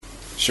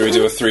Should we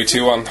do a 3,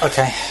 2, 1?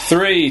 Okay.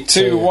 3,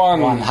 2,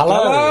 1.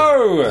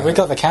 Hello. We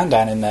got the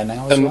countdown in there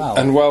now as well.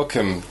 And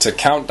welcome to the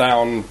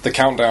Countdown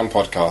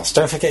podcast.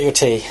 Don't forget your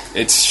tea.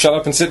 It's Shut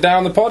Up and Sit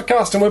Down, the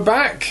podcast, and we're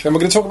back. And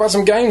we're going to talk about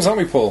some games, aren't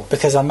we, Paul?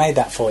 Because I made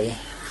that for you.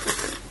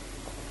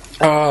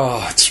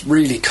 Oh, it's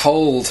really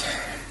cold.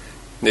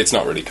 It's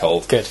not really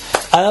cold. Good.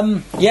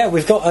 Yeah,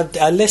 we've got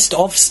a list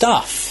of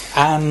stuff.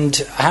 And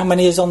how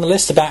many is on the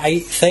list? About 8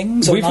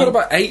 things? We've got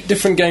about 8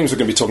 different games we're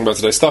going to be talking about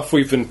today. Stuff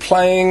we've been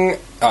playing.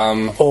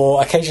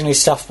 Or occasionally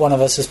stuff one of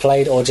us has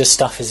played, or just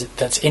stuff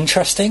that's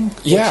interesting.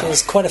 Yeah. Which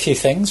is quite a few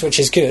things, which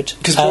is good.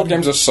 Because board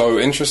games are so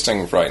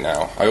interesting right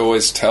now. I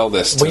always tell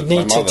this to my mother. We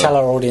need to tell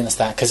our audience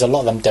that, because a lot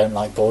of them don't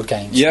like board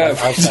games. Yeah.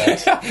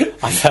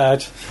 I've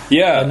heard.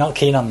 Yeah. They're not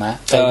keen on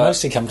that. They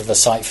mostly come to the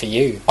site for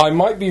you. I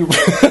might be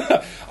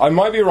I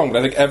might be wrong, but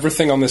I think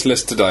everything on this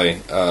list today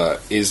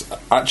is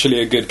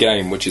actually a good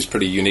game, which is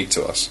pretty unique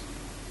to us.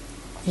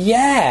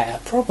 Yeah,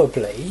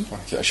 probably.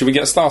 Okay, should we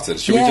get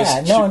started?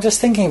 I'm just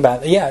thinking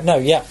about it. Yeah, no,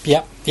 yep.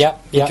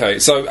 Okay,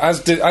 so as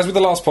with the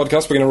last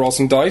podcast, we're going to roll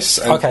some dice,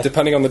 and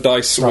depending on the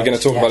dice, we're going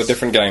to talk about a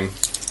different game.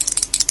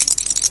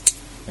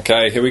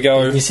 Okay, here we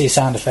go. You see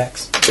sound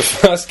effects. The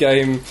first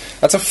game,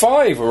 that's a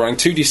 5. We're running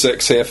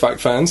 2d6 here,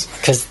 fact fans.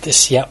 Because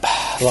this,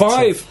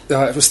 5.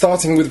 We're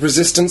starting with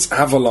Resistance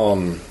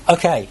Avalon.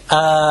 Okay,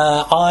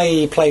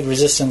 I played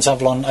Resistance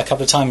Avalon a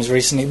couple of times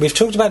recently. We've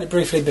talked about it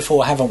briefly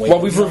before, haven't we? Well,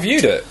 we've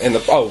reviewed it in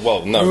the... Oh,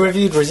 well, no. We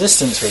reviewed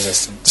Resistance.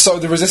 So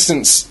the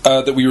Resistance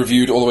that we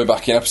reviewed all the way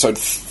back in episode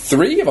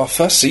 3 of our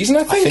first season,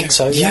 I think? I think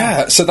so,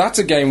 yeah. So that's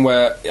a game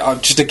where...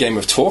 just a game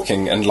of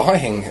talking and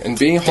lying and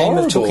being horrible.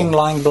 Game of talking,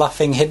 lying,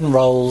 bluffing, hidden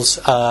roles.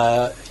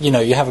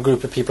 You have a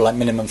group of people like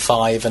minimum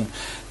 5, and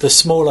the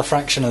smaller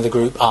fraction of the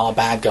group are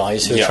bad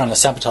guys who are trying to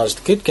sabotage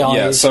the good guys.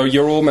 Yeah, so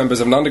you're all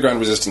members of an underground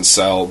resistance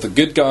cell. The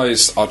good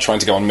guys are trying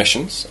to go on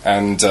missions,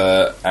 and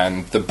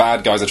the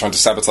bad guys are trying to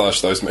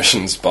sabotage those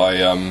missions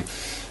by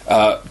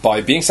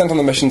being sent on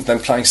the missions, then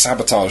playing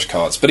sabotage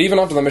cards. But even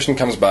after the mission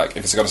comes back,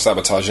 if it's got a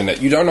sabotage in it,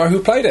 you don't know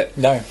who played it.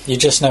 No, you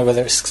just know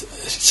whether it's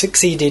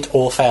succeeded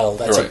or failed.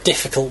 That's a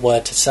difficult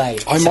word to say.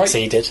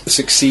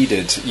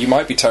 Succeeded. You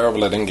might be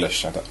terrible at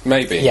English.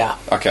 Maybe. Yeah.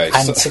 Okay.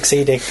 And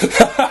succeeding.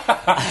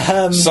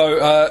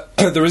 So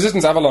the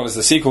Resistance Avalon is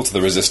the sequel to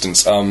the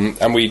Resistance,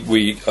 and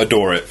we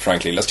adore it,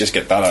 frankly. Let's just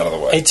get that out of the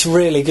way. It's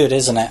really good,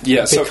 isn't it?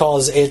 Yeah.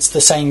 Because it's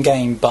the same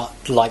game, but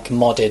like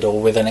modded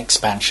or with an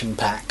expansion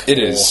pack. It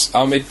is.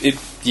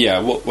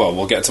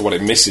 We'll get to what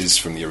it misses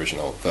from the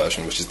original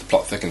version, which is the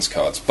plot thickens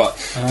cards. But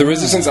the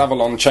Resistance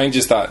Avalon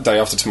changes that Day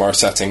After Tomorrow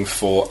setting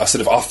for a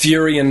sort of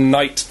Arthurian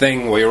knight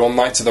thing, where you're all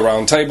knights of the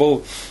round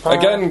table,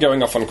 again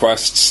going off on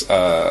quests.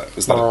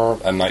 Is that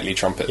a knightly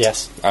trumpet?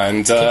 Yes.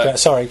 And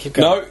keep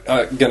going. No,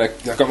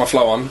 I've got my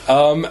flow on.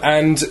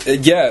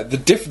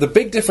 The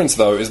big difference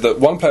though is that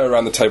one player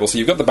around the table. So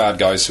you've got the bad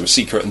guys who are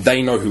secret and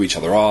they know who each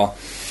other are.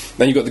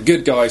 Then you've got the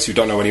good guys who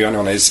don't know who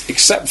anyone is,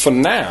 except for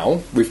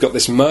now, we've got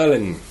this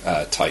Merlin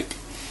type.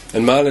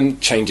 And Merlin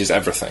changes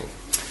everything.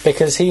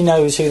 Because he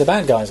knows who the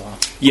bad guys are.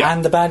 Yeah.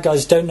 And the bad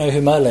guys don't know who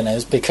Merlin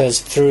is,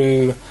 because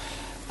through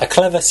a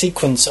clever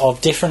sequence of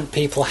different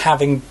people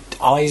having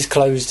eyes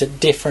closed at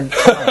different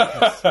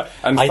times...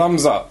 and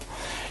thumbs up.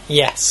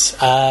 Yes.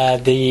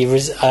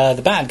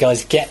 The bad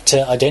guys get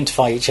to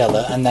identify each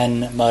other, and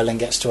then Merlin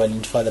gets to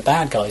identify the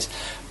bad guys.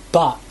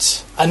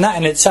 And that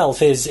in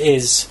itself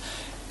is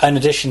an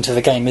addition to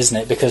the game, isn't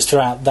it? Because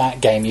throughout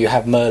that game you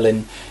have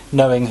Merlin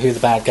knowing who the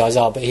bad guys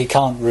are, but he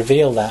can't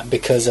reveal that,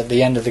 because at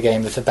the end of the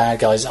game, if the bad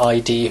guys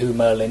ID who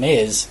Merlin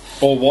is...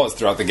 Or was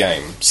throughout the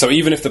game. So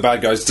even if the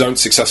bad guys don't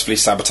successfully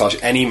sabotage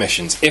any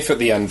missions, if at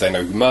the end they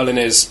know who Merlin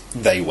is,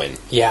 they win.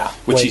 Yeah.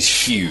 Which is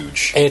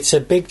huge. It's a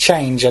big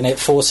change, and it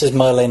forces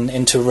Merlin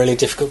into a really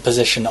difficult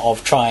position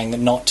of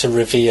trying not to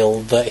reveal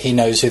that he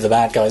knows who the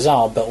bad guys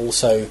are, but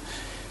also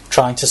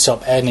trying to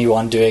stop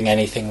anyone doing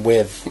anything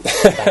with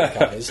bad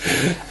guys.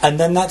 And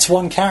then that's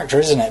one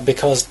character, isn't it?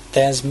 Because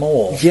there's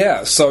more.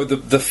 Yeah, so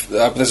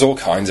there's all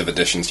kinds of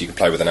additions you can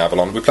play with an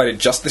Avalon. We played it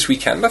just this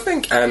weekend, I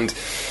think, and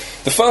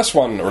the first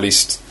one, or at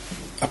least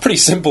a pretty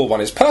simple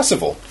one, is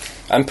Percival.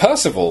 And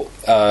Percival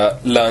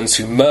learns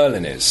who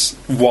Merlin is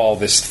while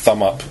this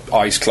thumb-up,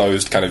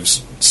 eyes-closed kind of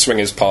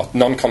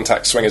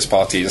non-contact swingers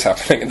party is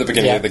happening at the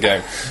beginning of the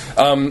game.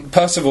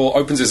 Percival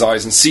opens his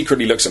eyes and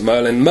secretly looks at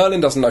Merlin.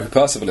 Merlin doesn't know who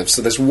Percival is,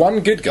 so there's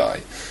one good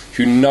guy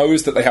who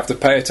knows that they have to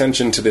pay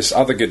attention to this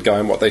other good guy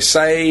and what they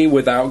say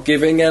without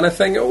giving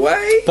anything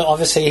away. But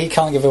obviously he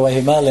can't give away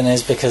who Merlin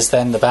is, because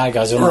then the bad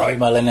guys will know who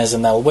Merlin is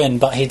and they'll win.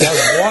 But he does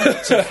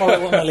want to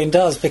follow what Merlin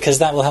does, because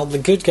that will help the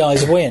good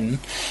guys win.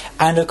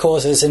 And of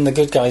course it's in the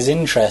good guys'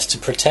 interest to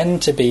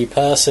pretend to be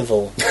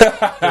Percival,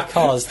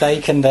 because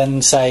they can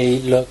then say,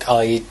 look,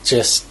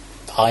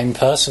 I'm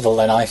Percival,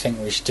 and I think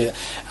we should do it.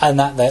 And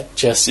that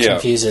just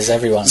confuses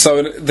everyone.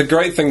 So the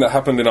great thing that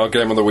happened in our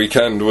game on the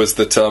weekend was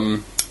that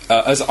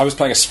as I was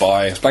playing a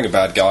spy, I was playing a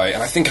bad guy,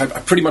 and I think I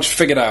pretty much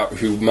figured out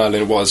who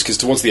Merlin was, because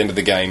towards the end of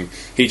the game,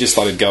 he just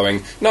started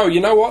going, no,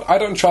 you know what, I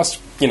don't trust,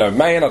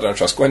 Mayan, I don't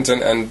trust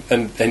Quentin,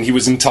 and he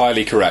was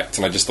entirely correct,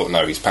 and I just thought,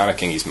 no, he's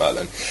panicking, he's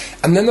Merlin.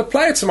 And then the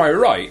player to my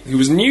right, who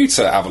was new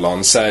to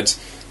Avalon, said,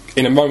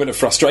 in a moment of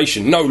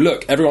frustration, no,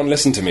 look, everyone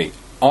listen to me,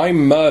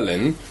 I'm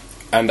Merlin,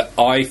 and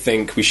I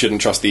think we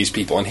shouldn't trust these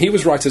people, and he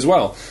was right as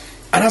well.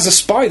 And as a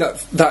spy,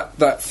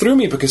 that threw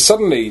me, because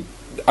suddenly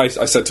I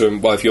said to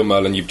him, well, if you're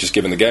Merlin, you've just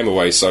given the game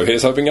away, so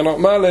here's hoping you're not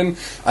Merlin.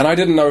 And I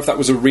didn't know if that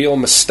was a real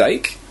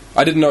mistake.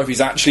 I didn't know if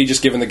he's actually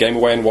just given the game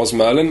away and was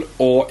Merlin,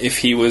 or if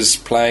he was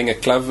playing a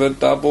clever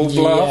double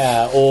bluff.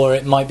 Yeah, or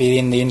it might be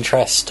in the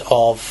interest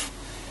of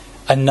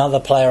another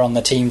player on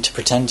the team to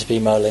pretend to be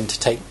Merlin, to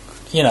take,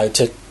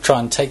 to try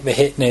and take the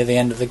hit near the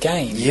end of the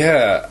game.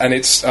 Yeah, and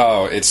it's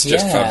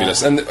just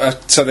fabulous. And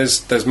so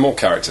there's more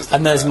characters.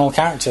 And there's more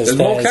characters. There's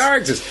more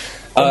characters.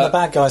 On the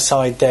bad guy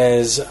side,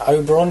 there's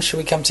Oberon. Should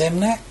we come to him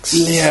next?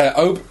 Yeah,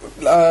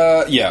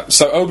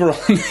 So Oberon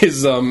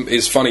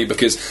is funny,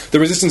 because the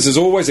Resistance is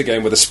always a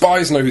game where the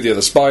spies know who the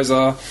other spies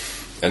are,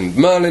 and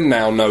Merlin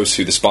now knows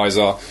who the spies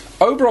are.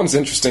 Oberon's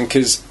interesting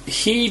because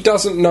he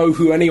doesn't know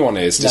who anyone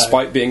is,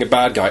 despite being a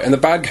bad guy, and the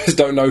bad guys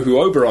don't know who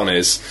Oberon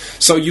is.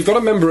 So you've got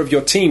a member of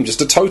your team,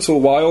 just a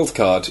total wild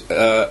card,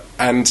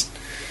 and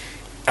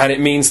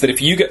it means that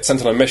if you get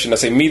sent on a mission,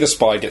 let's say me, the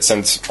spy, gets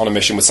sent on a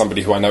mission with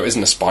somebody who I know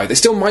isn't a spy, they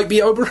still might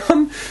be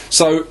Oberon.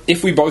 So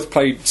if we both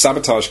play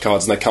sabotage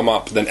cards and they come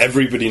up, then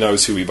everybody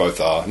knows who we both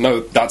are.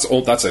 No, that's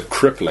a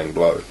crippling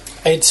blow.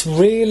 It's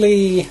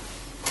really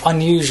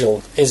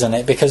unusual, isn't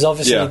it? Because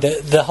obviously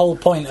the whole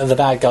point of the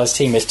bad guys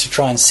team is to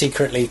try and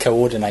secretly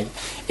coordinate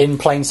in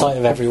plain sight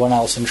of everyone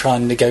else and try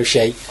and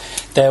negotiate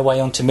their way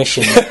onto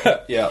missions.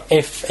 Yeah.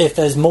 If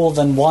there's more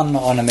than one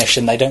on a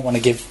mission, they don't want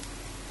to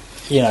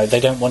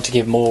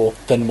give more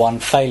than one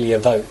failure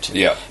vote.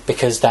 Yeah.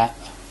 Because that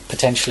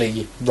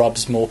potentially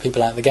rubs more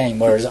people out of the game,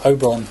 whereas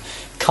Oberon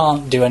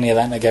can't do any of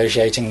that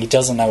negotiating. He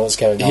doesn't know what's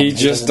going on. He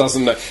just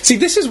doesn't know. See,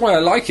 this is why I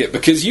like it,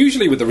 because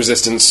usually with the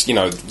Resistance,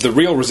 the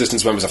real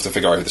Resistance members have to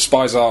figure out who the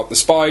spies are. The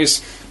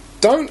spies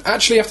don't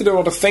actually have to do a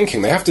lot of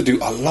thinking. They have to do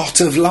a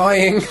lot of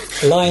lying.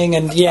 Lying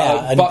and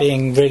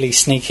being really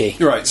sneaky.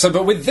 Right,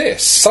 but with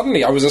this,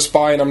 suddenly I was a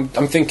spy and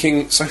I'm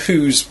thinking, so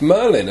who's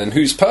Merlin and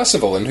who's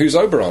Percival and who's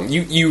Oberon?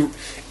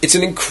 It's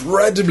an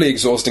incredibly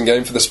exhausting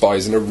game for the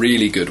spies in a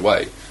really good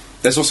way.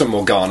 There's also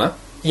Morgana.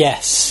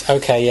 Yes,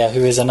 okay, yeah,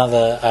 who is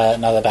another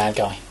bad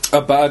guy.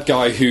 A bad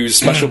guy whose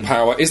special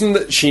power isn't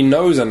that she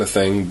knows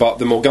anything, but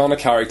the Morgana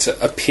character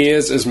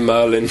appears as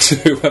Merlin to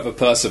whoever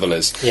Percival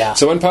is. Yeah.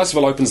 So when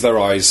Percival opens their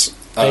eyes,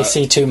 they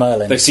see two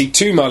Merlins. They see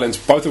two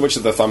Merlins, both of which are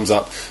the thumbs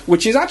up,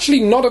 which is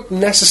actually not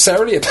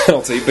necessarily a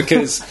penalty,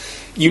 because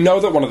you know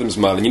that one of them's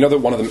Merlin, you know that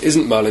one of them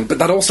isn't Merlin, but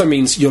that also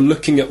means you're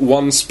looking at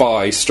one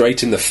spy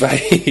straight in the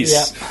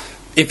face,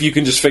 if you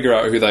can just figure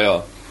out who they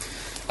are.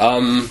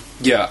 And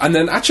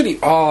then actually,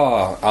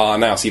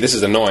 now, see, this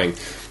is annoying.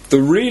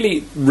 The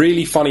really,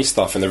 really funny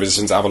stuff in the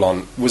Resistance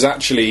Avalon was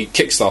actually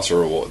Kickstarter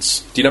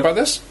rewards. Do you know about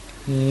this?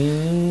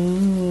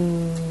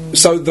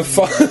 So the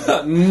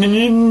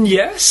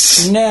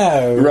yes?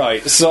 No.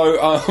 Right,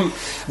 so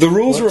the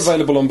rules are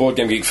available on Board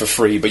Game Geek for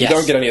free, but you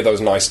don't get any of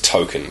those nice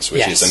tokens,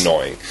 which is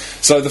annoying.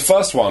 So the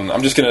first one,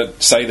 I'm just going to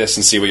say this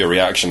and see what your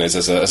reaction is,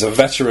 as a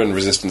veteran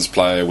Resistance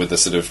player with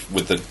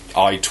the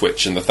eye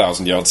twitch and the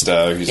 1,000-yard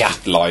stare who's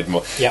just lied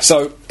more. Yep.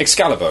 So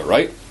Excalibur,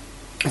 right?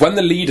 When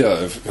the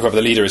leader, whoever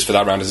the leader is for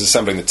that round, is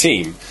assembling the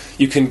team,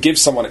 you can give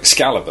someone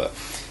Excalibur.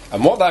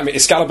 And what that means,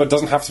 Excalibur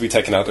doesn't have to be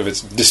taken out of its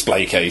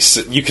display case.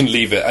 You can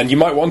leave it, and you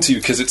might want to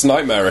because it's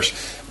nightmarish.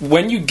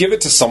 When you give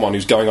it to someone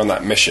who's going on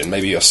that mission,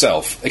 maybe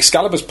yourself,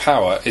 Excalibur's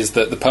power is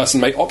that the person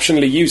may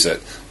optionally use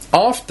it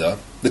after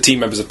the team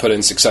members have put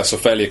in success or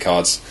failure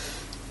cards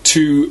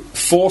to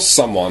force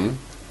someone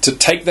to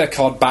take their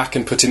card back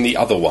and put in the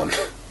other one.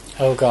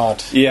 Oh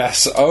God.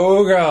 Yes,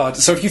 oh God.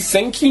 So if you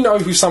think you know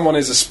who someone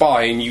is a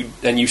spy and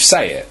you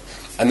say it,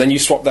 and then you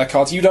swap their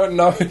cards, you don't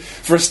know.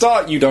 For a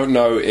start, you don't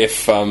know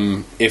if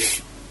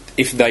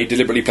they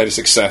deliberately played a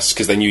success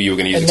because they knew you were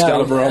going to use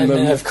Excalibur on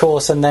them. Of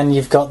course, and then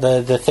you've got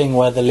the thing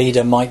where the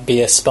leader might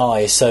be a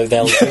spy, so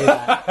they'll do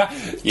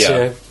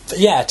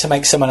that to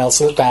make someone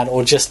else look bad,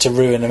 or just to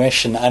ruin a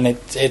mission, and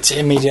it's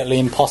immediately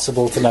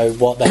impossible to know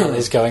what the hell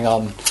is going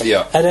on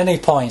at any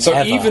point. So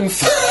ever.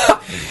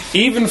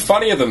 even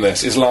funnier than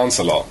this is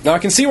Lancelot. Now I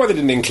can see why they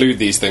didn't include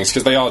these things,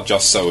 because they are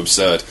just so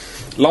absurd.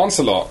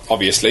 Lancelot,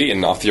 obviously,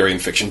 in Arthurian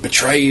fiction,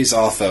 betrays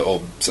Arthur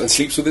and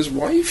sleeps with his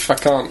wife.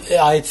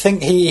 I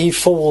think he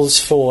falls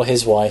for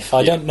his wife.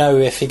 I don't know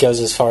if he goes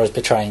as far as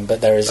betraying,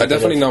 but there is. I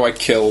definitely know I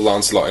kill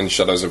Lancelot in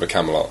Shadows over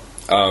Camelot.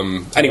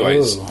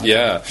 Anyways,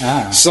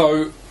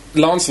 So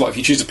Lancelot, if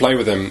you choose to play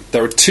with him,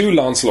 there are two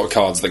Lancelot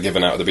cards that are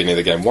given out at the beginning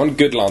of the game. One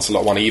good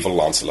Lancelot, one evil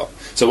Lancelot.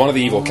 So one of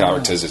the evil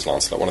characters is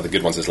Lancelot, one of the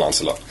good ones is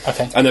Lancelot.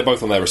 Okay. And they're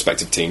both on their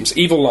respective teams.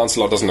 Evil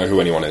Lancelot doesn't know who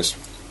anyone is.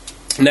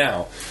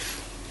 Now,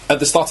 at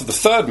the start of the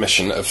third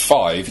mission of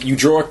 5, you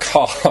draw a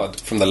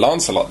card from the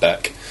Lancelot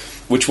deck,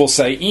 which will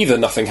say either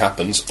nothing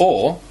happens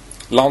or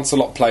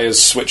Lancelot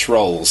players switch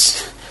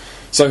roles.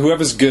 So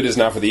whoever's good is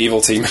now for the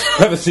evil team,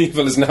 whoever's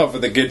evil is now for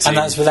the good team. And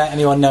that's without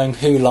anyone knowing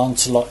who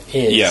Lancelot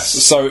is. Yes,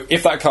 so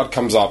if that card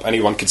comes up,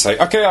 anyone could say,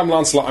 okay, I'm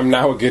Lancelot, I'm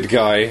now a good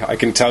guy, I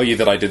can tell you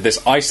that I did this,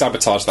 I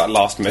sabotaged that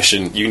last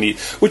mission, you need...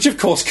 Which of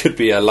course could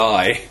be a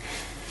lie.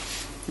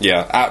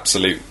 Yeah,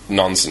 absolute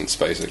nonsense,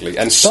 basically.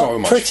 And so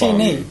much pretty fun.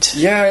 neat.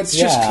 Yeah, it's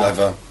just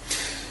clever.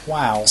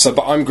 Wow. So,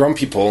 but I'm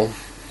grumpy, Paul.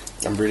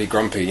 I'm really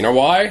grumpy. You know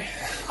why?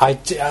 I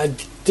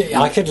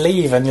could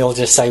leave and you'll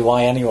just say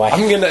why anyway.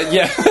 I'm gonna,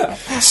 yeah.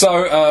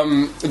 So,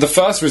 the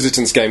first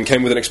Resistance game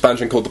came with an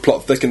expansion called the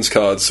Plot Thickens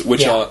cards,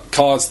 which are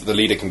cards that the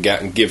leader can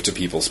get and give to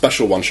people,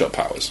 special one-shot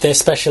powers. They're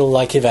special,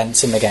 like,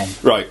 events in the game.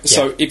 Right,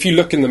 so if you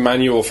look in the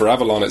manual for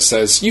Avalon, it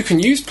says, you can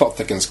use Plot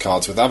Thickens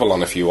cards with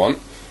Avalon if you want,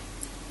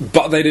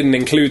 but they didn't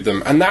include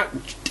them. And that,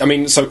 I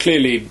mean, so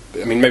clearly,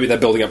 I mean, maybe they're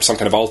building up some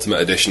kind of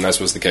Ultimate Edition, as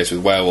was the case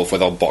with Werewolf, where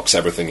they'll box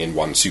everything in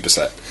one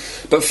superset.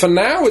 But for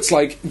now, it's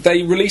like,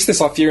 they released this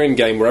Arthurian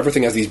game where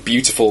everything has these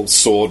beautiful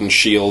sword and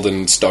shield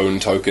and stone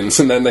tokens,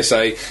 and then they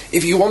say,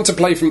 if you want to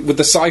play with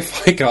the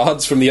sci-fi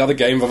cards from the other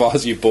game of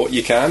ours you bought,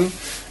 you can.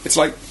 It's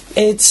like...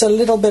 It's a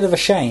little bit of a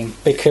shame,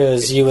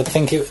 because you would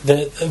think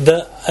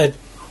a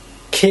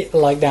kit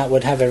like that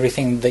would have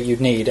everything that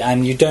you'd need,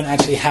 and you don't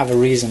actually have a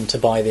reason to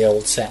buy the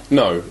old set.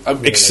 No,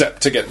 really.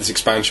 Except to get this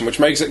expansion, which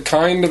makes it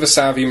kind of a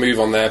savvy move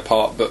on their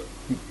part, but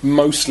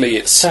mostly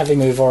it's... Savvy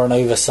move or an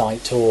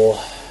oversight,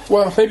 or...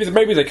 Well,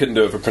 maybe they couldn't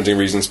do it for printing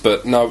reasons,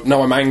 but no,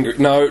 I'm angry.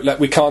 No,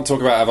 we can't talk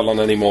about Avalon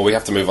anymore. We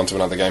have to move on to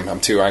another game. I'm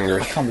too angry.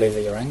 I can't believe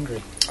that you're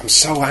angry. I'm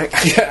so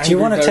angry. Do you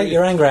want to take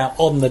your anger out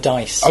on the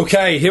dice?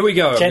 Okay, here we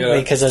go. Gently,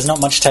 because there's not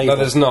much table. No,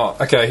 there's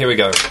not. Okay, here we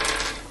go.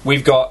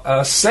 We've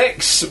got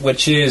 6,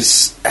 which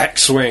is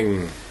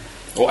X-Wing.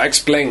 Or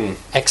X-Bling.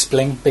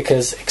 X-Bling,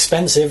 because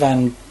expensive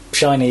and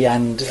shiny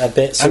and a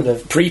bit sort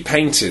of...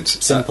 pre-painted.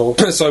 Simple.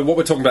 So what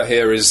we're talking about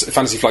here is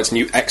Fantasy Flight's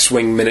new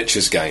X-Wing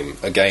miniatures game.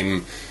 A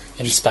game...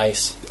 In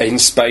space. In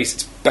space.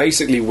 It's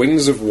basically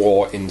Wings of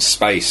War in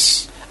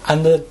space.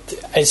 And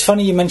it's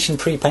funny you mentioned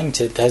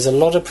pre-painted. There's a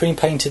lot of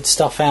pre-painted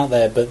stuff out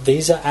there, but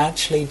these are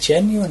actually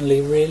genuinely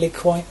really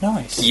quite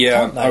nice.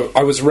 Yeah,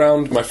 I was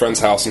around my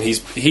friend's house, and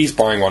he's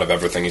buying one of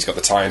everything. He's got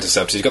the TIE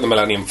Interceptor, he's got the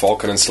Millennium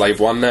Falcon and Slave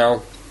One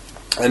now.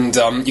 And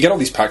you get all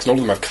these packs, and all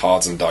of them have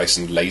cards and dice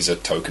and laser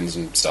tokens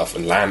and stuff,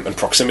 and land and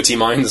proximity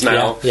mines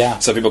now,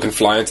 so people can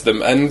fly into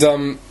them. And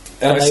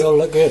they all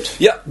look good.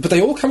 Yeah, but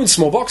they all come in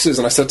small boxes.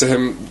 And I said to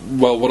him,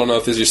 well, what on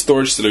earth is your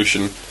storage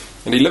solution?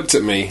 And he looked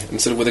at me and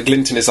said, with a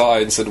glint in his eye,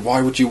 and said,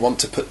 why would you want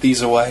to put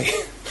these away?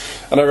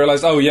 And I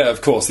realised, oh yeah,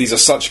 of course, these are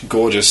such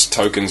gorgeous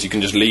tokens, you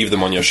can just leave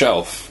them on your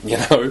shelf, you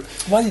know?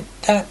 Well,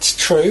 that's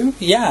true,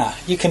 yeah.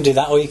 You can do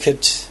that, or you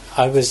could...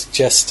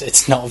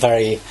 it's not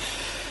very...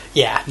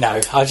 Yeah,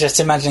 no, I was just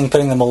imagining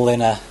putting them all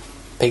in a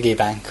piggy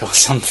bank or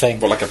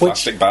something. Or like a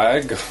plastic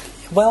bag?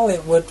 Well,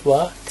 it would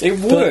work. It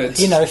would. But,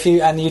 you know, if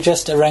you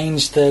just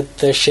arrange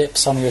the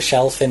ships on your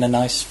shelf in a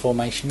nice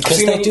formation,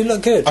 because they do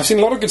look good. I've seen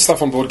a lot of good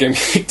stuff on Board Game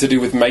Geek to do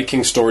with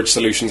making storage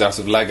solutions out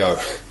of Lego,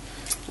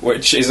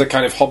 which is a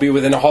kind of hobby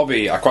within a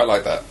hobby. I quite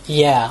like that.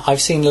 Yeah, I've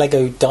seen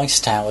Lego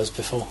dice towers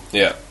before.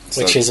 Yeah.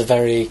 Which is a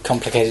very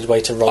complicated way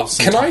to roll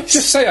some Can dice. I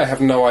just say I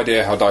have no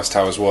idea how dice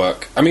towers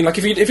work? I mean, like,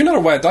 if you're not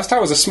aware, dice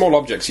towers are small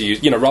objects you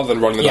use, rather than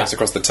rolling the dice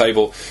across the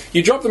table.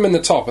 You drop them in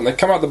the top, and they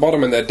come out the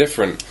bottom, and they're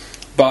different.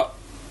 But...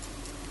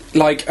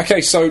 Like,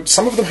 okay, so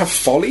some of them have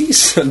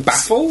follies and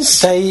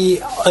baffles?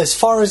 They, as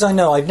far as I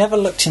know, I've never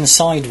looked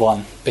inside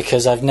one,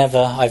 because I've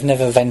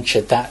never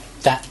ventured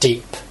that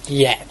deep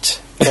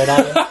yet. But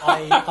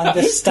I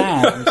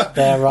understand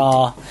there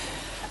are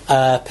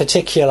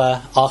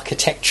particular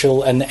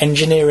architectural and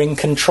engineering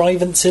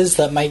contrivances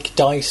that make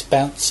dice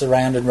bounce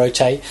around and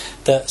rotate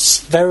that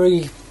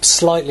very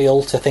slightly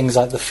alter things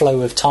like the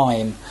flow of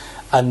time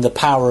and the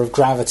power of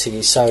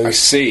gravity. So I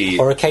see.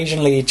 Or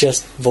occasionally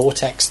just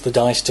vortex the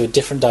dice to a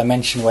different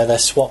dimension where they're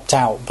swapped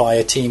out by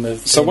a team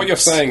of... So what you're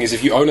saying is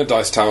if you own a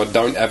dice tower,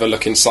 don't ever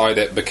look inside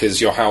it, because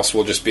your house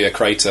will just be a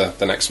crater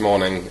the next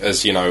morning,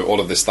 as,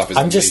 all of this stuff is...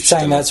 I'm just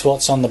saying that's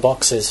what's on the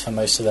boxes for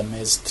most of them,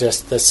 is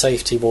just the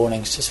safety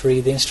warnings. Just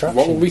read the instructions.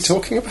 What were we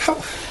talking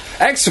about?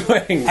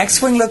 X-Wing!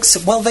 X-Wing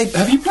looks... Well,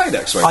 Have you played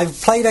X-Wing? I've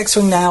played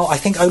X-Wing now, I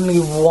think only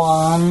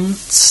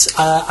once,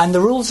 and the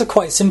rules are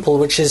quite simple,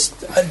 which is...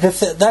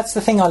 that's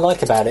the thing I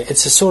like about it.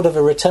 It's a sort of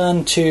a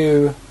return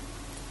to...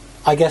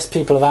 I guess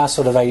people of our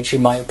sort of age who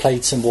might have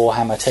played some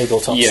Warhammer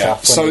tabletop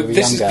stuff when they were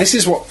younger. This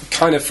is what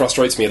kind of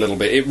frustrates me a little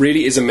bit. It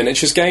really is a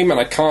miniatures game, and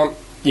I can't...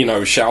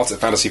 shout at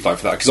Fantasy Flight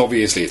for that, because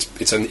obviously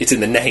it's in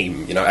the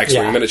name,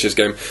 X-Wing miniatures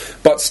game.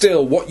 But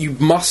still, what you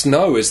must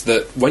know is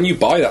that when you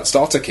buy that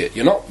starter kit,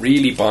 you're not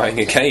really buying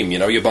a game.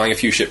 You're buying a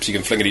few ships you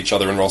can fling at each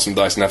other and roll some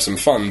dice and have some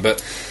fun.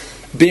 But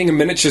being a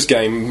miniatures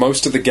game,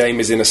 most of the game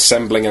is in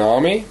assembling an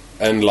army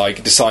and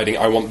deciding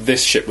I want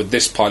this ship with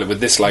this pilot with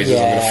this laser,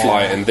 I'm going to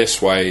fly it in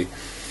this way.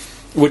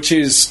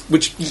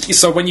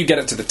 So when you get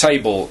it to the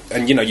table,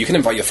 and you can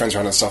invite your friends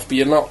around and stuff, but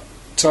you're not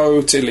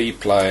totally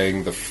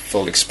playing the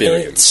full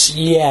experience.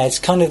 It's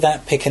kind of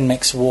that pick and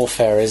mix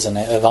warfare, isn't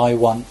it? Of I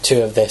want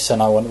 2 of this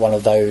and I want 1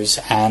 of those,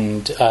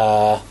 and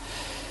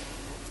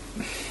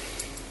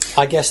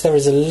I guess there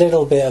is a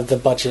little bit of the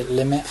budget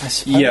limit, I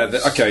suppose. Yeah,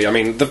 okay. I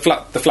mean, the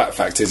flat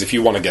fact is, if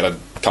you want to get a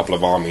couple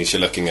of armies, you're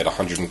looking at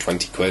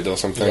 120 quid or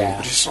something,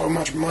 which is so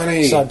much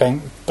money. It's like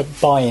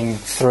buying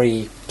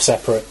 3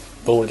 separate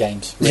board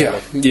games. Really.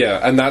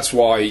 Yeah, and that's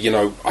why, you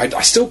know,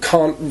 I still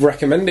can't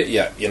recommend it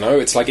yet. You know,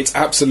 it's like it's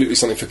absolutely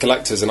something for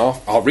collectors, and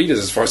our readers,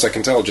 as far as I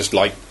can tell, just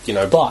like, you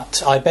know.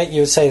 But I bet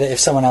you would say that if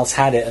someone else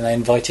had it and they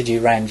invited you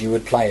round, you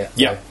would play it.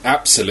 Yeah,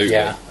 absolutely,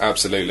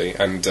 absolutely,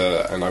 and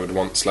I would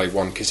want Slave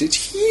One because it's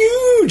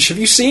huge. Have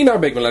you seen how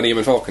big Millennium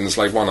and Falcon and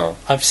Slave One are?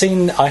 I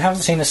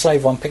haven't seen a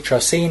Slave One picture.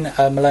 I've seen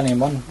a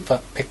Millennium One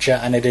picture,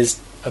 and it is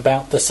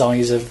about the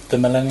size of the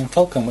Millennium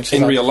Falcon, which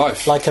is in real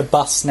life, like a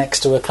bus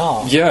next to a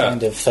car,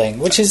 kind of thing,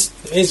 which is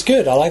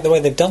good. I like the way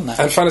they've done that.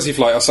 And Fantasy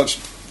Flight are such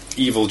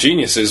evil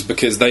geniuses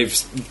because they've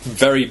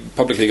very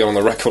publicly gone on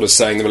the record as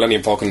saying the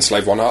Millennium Falcon and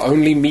Slave One are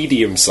only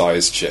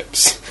medium-sized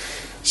ships.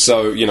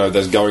 So, you know,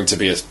 there's going to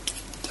be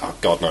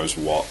God knows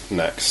what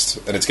next,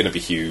 and it's going to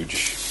be huge.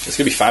 It's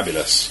going to be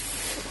fabulous.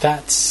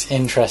 That's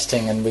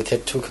interesting, and we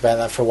could talk about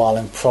that for a while,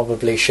 and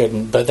probably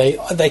shouldn't. But they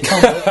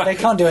can't they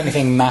can't do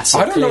anything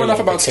massive. I don't know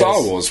enough about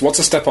Star Wars. What's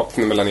a step up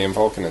from the Millennium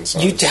Falcon in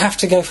size? You'd have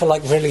to go for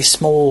like really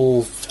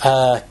small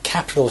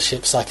capital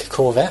ships, like a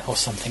Corvette or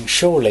something,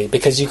 surely,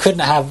 because you couldn't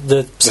have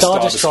the Star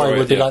Destroyer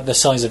would be like the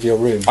size of your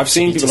room. I've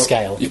seen people to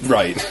scale,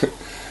 right?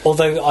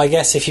 Although I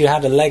guess if you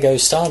had a Lego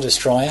Star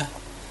Destroyer,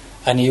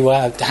 and you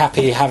were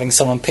happy having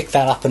someone pick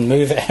that up and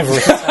move it every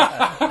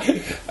time.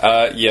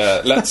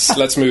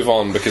 Let's move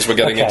on, because we're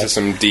getting into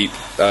some deep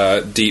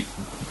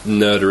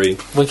nerdery.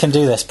 We can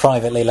do this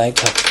privately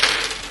later.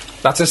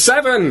 That's a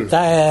 7!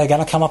 They're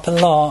going to come up a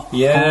lot.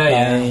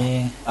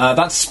 Yeah.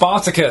 That's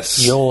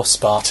Spartacus. You're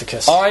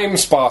Spartacus. I'm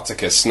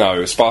Spartacus.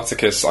 No,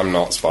 Spartacus, I'm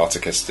not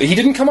Spartacus. He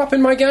didn't come up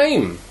in my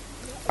game.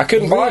 I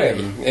couldn't buy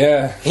him.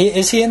 Yeah.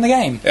 Is he in the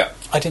game? Yeah.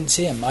 I didn't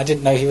see him. I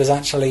didn't know he was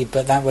actually,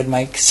 but that would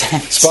make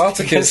sense.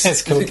 Spartacus.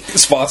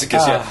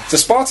 Spartacus, yeah. So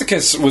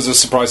Spartacus was a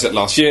surprise hit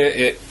last year.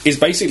 It is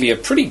basically a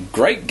pretty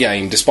great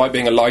game, despite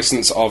being a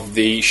license of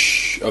the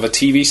of a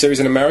TV series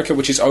in America,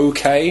 which is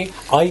okay.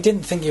 I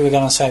didn't think you were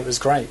going to say it was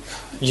great.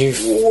 You've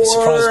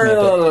surprised me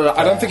a bit.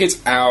 I don't think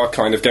it's our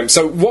kind of game.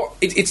 So what?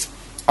 It's.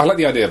 I like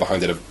the idea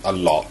behind it a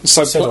lot.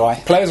 So do I.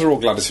 Players are all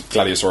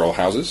gladiatorial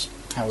houses,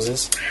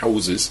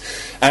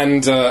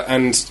 and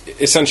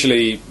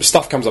essentially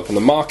stuff comes up on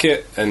the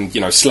market, and, you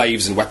know,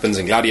 slaves and weapons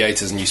and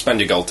gladiators, and you spend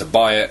your gold to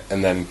buy it,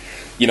 and then,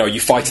 you know, you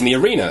fight in the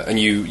arena and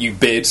you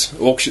bid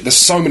auction. There's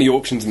so many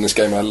auctions in this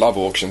game. I love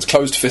auctions,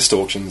 closed fist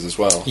auctions as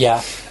well.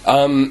 Yeah.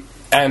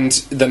 And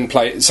then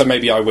play. So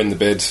maybe I win the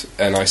bid,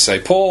 and I say,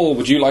 Paul,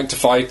 would you like to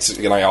fight?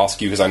 And I ask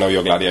you because I know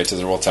your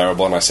gladiators are all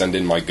terrible, and I send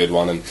in my good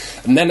one,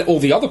 and then all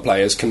the other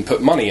players can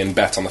put money and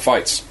bet on the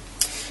fights.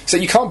 So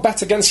you can't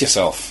bet against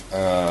yourself,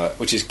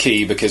 which is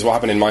key, because what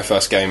happened in my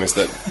first game is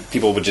that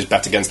people would just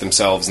bet against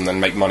themselves and then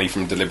make money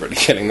from deliberately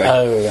killing them.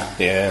 Oh.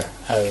 Yeah.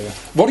 Oh.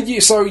 What did you...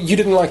 So you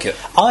didn't like it?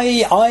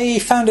 I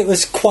found it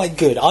was quite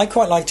good. I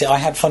quite liked it. I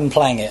had fun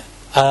playing it.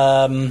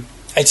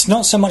 It's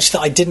not so much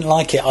that I didn't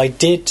like it. I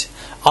did...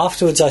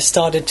 Afterwards, I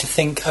started to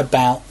think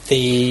about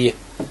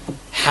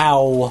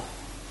how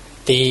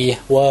the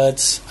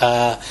words,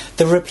 the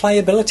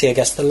replayability, I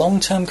guess, the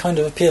long-term kind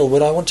of appeal.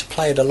 Would I want to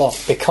play it a lot?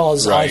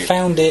 Because I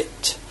found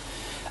it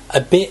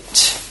a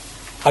bit...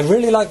 I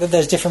really like that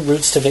there's different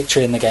routes to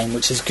victory in the game,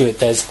 which is good.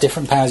 There's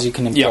different powers you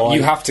can employ. Yeah,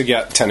 you have to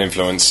get 10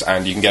 influence,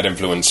 and you can get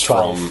influence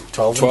 12, from...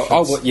 12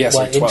 Oh, well, yes,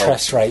 well, 12.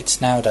 Interest rates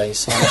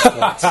nowadays on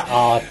influence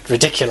are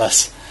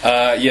ridiculous.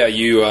 And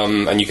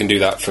you can do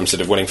that from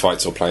sort of winning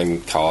fights or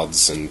playing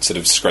cards and sort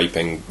of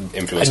scraping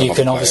influence. And you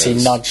can obviously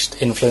nudge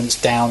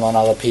influence down on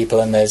other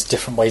people, and there's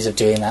different ways of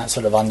doing that,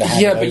 sort of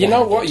underhand. Yeah, but you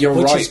know what? You're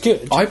right. Which is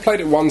good. I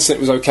played it once and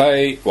it was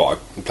okay. Well,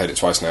 I played it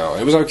twice now.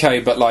 It was okay,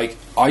 but like,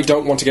 I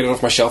don't want to get it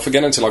off my shelf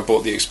again until I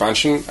bought the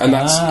expansion, and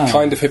that's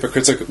kind of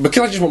hypocritical,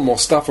 because I just want more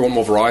stuff, I want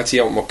more variety,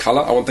 I want more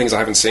colour, I want things I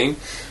haven't seen,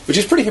 which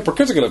is pretty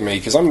hypocritical of me,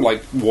 because I'm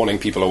like warning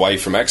people away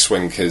from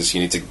X-Wing, because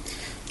you need to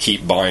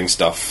keep buying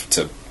stuff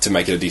to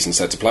make it a decent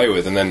set to play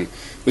with, and then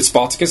with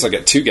Spartacus I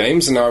get 2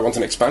 games and now I want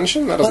an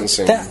expansion? That doesn't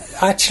seem...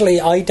 Actually,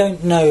 I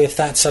don't know if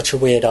that's such a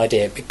weird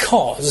idea,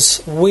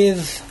 because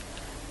with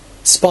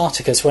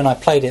Spartacus, when I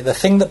played it, the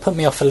thing that put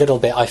me off a little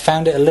bit, I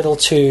found it a little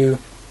too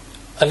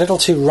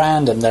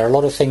random. There are a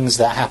lot of things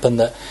that happen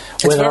that,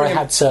 whether I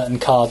had certain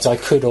cards, I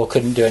could or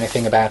couldn't do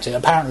anything about it.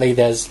 Apparently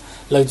there's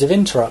loads of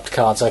interrupt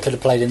cards I could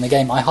have played in the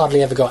game. I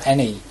hardly ever got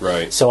any.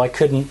 Right. So I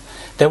couldn't...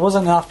 There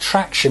wasn't enough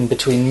traction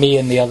between me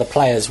and the other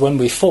players. When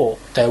we fought,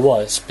 there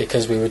was,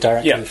 because we were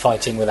directly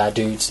fighting with our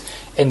dudes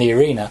in the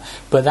arena.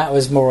 But that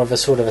was more of a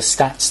sort of a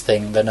stats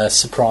thing than a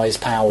surprise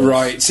power.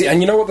 Right. See, and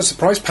you know what? The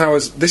surprise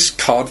powers, this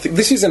card thing,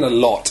 this is in a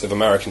lot of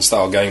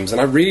American-style games, and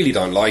I really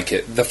don't like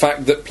it. The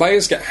fact that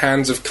players get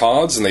hands of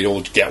cards, and they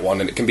all get one,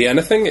 and it can be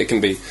anything. It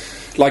can be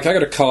Like, I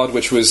got a card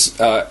which was,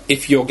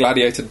 if your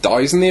gladiator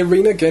dies in the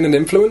arena, gain an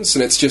influence,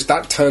 and it's just,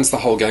 that turns the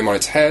whole game on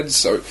its head,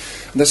 so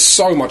there's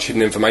so much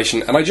hidden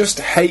information, and I just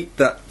hate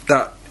that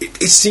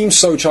it seems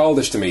so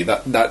childish to me,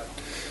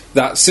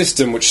 that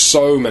system which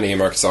so many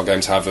American-style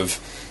games have of,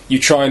 you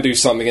try and do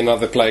something and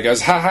another player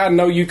goes, haha,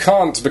 no you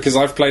can't, because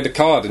I've played a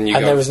card, and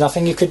there was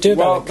nothing you could do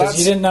about it, because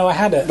you didn't know I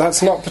had it.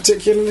 That's not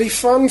particularly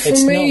fun for me.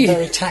 It's not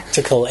very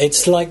tactical.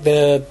 It's like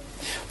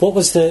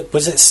was it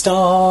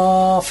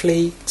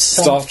Starfleet?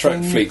 Star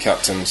Trek Fleet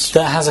Captains.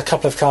 That has a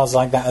couple of cards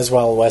like that as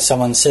well, where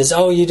someone says,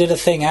 oh, you did a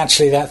thing,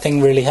 actually that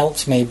thing really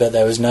helped me, but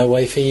there was no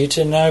way for you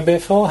to know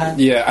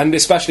beforehand. Yeah, and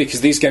especially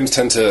because these games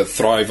tend to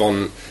thrive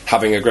on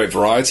having a great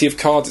variety of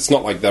cards. It's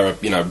not like there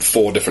are,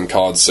 4 different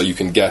cards, so you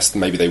can guess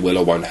maybe they will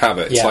or won't have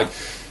it. It's like,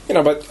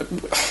 but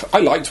I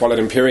like Twilight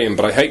Imperium,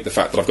 but I hate the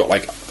fact that I've got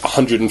like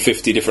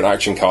 150 different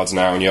action cards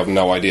now, and you have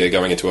no idea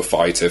going into a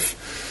fight if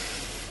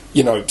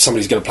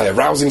somebody's going to play a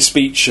rousing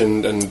speech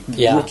and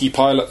rookie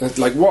pilot.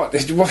 Like, what?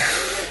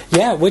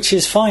 Yeah, which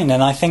is fine,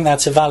 and I think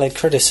that's a valid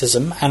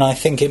criticism, and I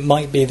think it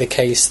might be the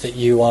case that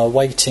you are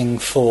waiting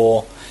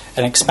for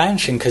an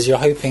expansion because you're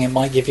hoping it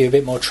might give you a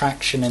bit more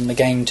traction in the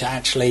game to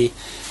actually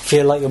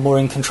feel like you're more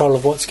in control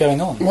of what's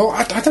going on. Well,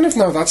 I don't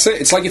know if that's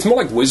it. It's more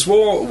like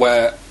WizWar,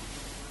 where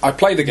I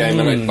play the game,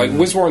 and like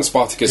WizWar and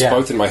Spartacus,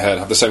 both in my head,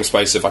 have the same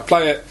space. If I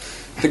play it,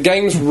 the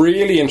game's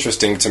really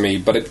interesting to me,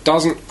 but it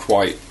doesn't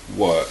quite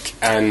work.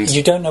 And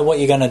you don't know what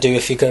you're going to do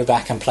if you go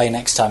back and play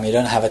next time. You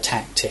don't have a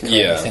tactic or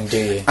anything, do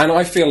you? And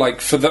I feel like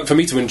for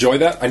me to enjoy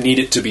that, I need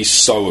it to be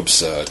so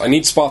absurd. I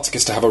need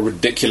Spartacus to have a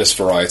ridiculous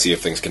variety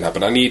of things can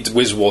happen. I need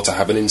WizWar to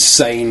have an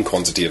insane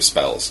quantity of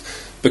spells.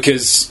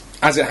 Because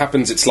as it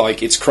happens,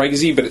 it's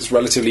crazy, but it's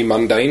relatively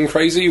mundane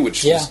crazy,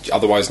 which is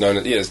otherwise known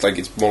as...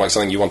 it's more like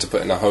something you want to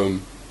put in a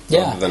home.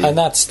 Yeah, and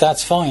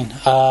that's fine.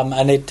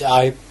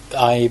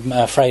 I'm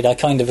afraid I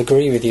kind of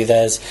agree with you.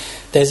 There's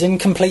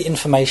incomplete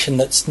information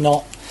that's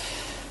not...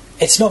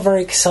 It's not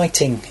very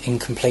exciting,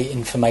 incomplete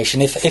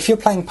information. If you're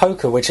playing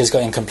poker, which has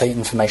got incomplete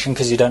information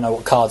because you don't know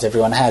what cards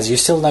everyone has, you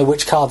still know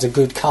which cards are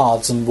good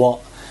cards and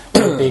what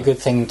would be a good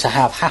thing to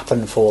have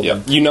happen for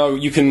them.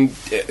 You can...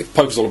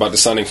 Poker's all about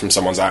discerning from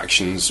someone's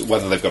actions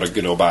whether they've got a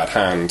good or bad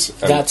hand.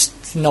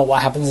 That's not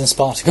what happens in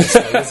Spartacus,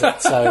 though, is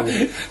it?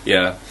 So...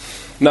 Yeah.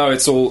 No,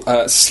 it's all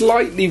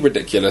slightly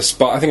ridiculous,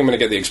 but I think I'm going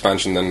to get the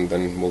expansion,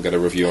 then we'll get a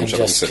review on Shut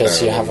Up and Sit Down. Just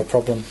because you have a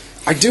problem.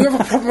 I do have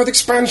a problem with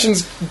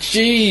expansions.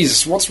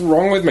 Jeez, what's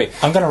wrong with me?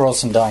 I'm going to roll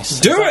some dice.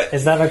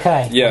 Is that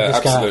okay? Yeah,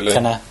 absolutely.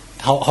 I'm just going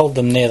to hold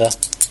them near the...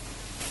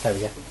 There we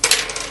go.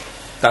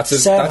 That's a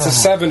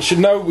 7.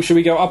 Should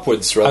we go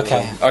upwards?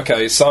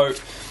 Okay, so...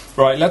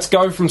 Right, let's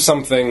go from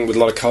something with a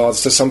lot of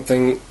cards to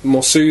something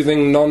more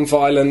soothing,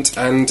 non-violent,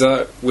 and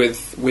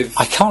with...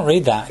 I can't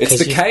read that. It's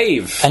The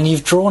Cave. And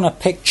you've drawn a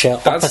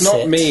picture That's opposite.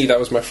 not me, that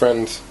was my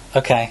friend.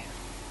 Okay.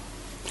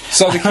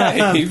 So The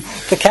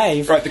Cave... The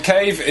Cave. Right, The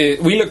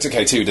Cave... we looked at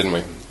K2, didn't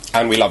we?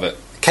 And we love it.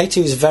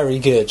 K2 is very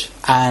good,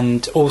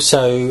 and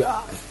also...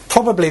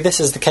 probably this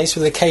is the case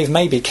with The Cave,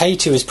 maybe.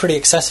 K2 is pretty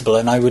accessible,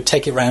 and I would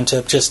take it round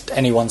to just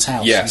anyone's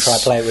house and try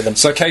to play it with them.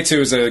 So K2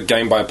 is a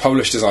game by a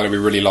Polish designer we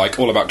really like,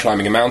 all about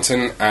climbing a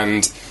mountain,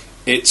 and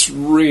it's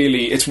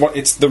really...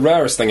 It's the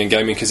rarest thing in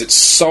gaming, because it's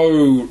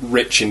so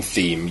rich in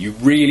theme. You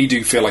really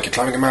do feel like you're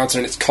climbing a mountain,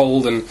 and it's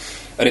cold, and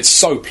it's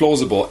so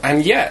plausible,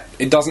 and yet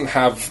it doesn't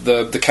have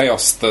the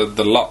chaos, the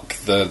luck,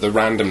 the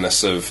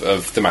randomness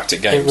of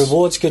thematic games. It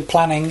rewards good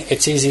planning.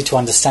 It's easy to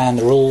understand.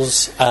 The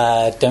rules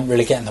don't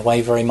really get in the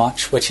way very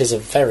much, which is a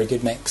very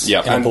good mix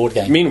in a board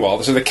game.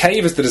 Meanwhile, so The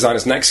Cave is the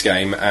designer's next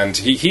game, and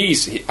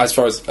he's as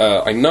far as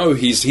I know,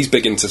 he's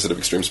big into sort of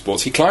extreme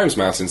sports. He climbs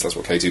mountains. That's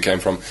what K2 came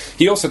from.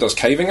 He also does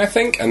caving, I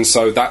think, and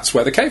so that's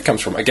where The Cave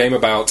comes from. A game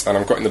about, and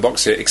I'm quoting the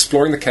box here,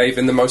 exploring the cave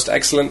in the most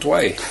excellent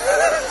way.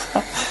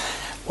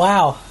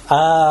 Wow.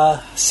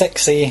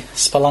 Sexy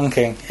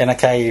spelunking in a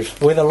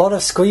cave with a lot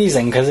of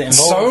squeezing because it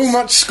involves... So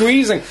much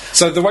squeezing!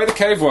 So the way The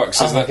Cave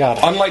works is that,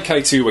 unlike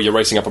K2 where you're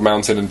racing up a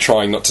mountain and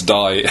trying not to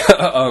die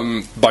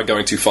by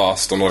going too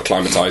fast or not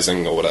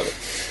acclimatising or whatever,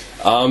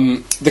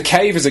 The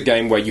Cave is a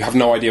game where you have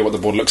no idea what the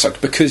board looks like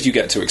because you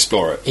get to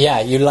explore it. Yeah,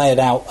 you lay it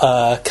out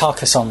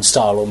Carcassonne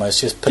style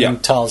almost, just putting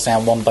tiles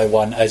down one by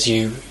one as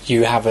you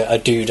have a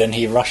dude and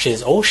he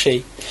rushes, or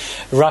she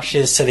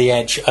rushes to the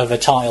edge of a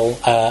tile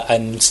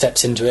and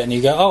steps into it, and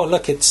you go, oh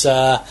look, it's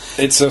a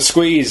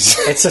squeeze.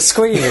 It's a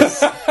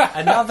squeeze.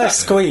 Another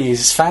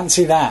squeeze,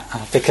 fancy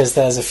that, because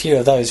there's a few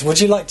of those. Would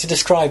you like to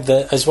describe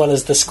as well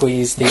as the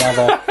squeeze, the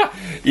other...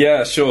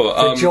 Yeah, sure.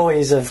 The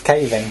joys of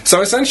caving.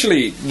 So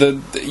essentially,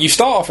 you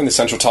start off in the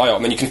central tile,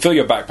 and then you can fill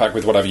your backpack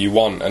with whatever you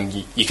want, and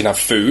you can have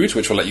food,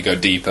 which will let you go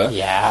deeper.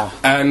 Yeah.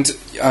 And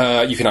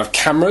you can have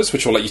cameras,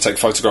 which will let you take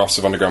photographs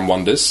of underground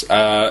wonders.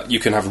 You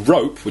can have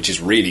rope, which is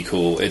really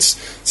cool. It's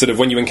sort of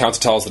when you encounter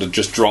tiles that are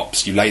just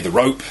drops, you lay the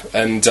rope,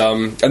 and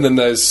then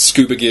there's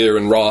scuba gear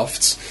and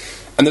rafts.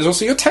 And there's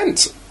also your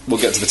tent. We'll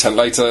get to the tent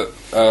later.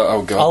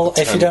 Oh, God.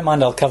 If you don't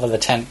mind, I'll cover the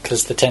tent,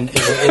 because the tent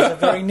is a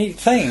very neat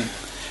thing.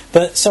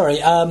 But sorry,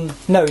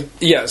 no.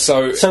 Yeah,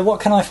 so what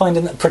can I find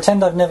in?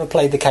 Pretend I've never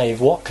played the cave.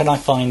 What can I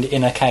find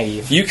in a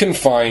cave? you can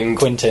find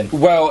Quentin.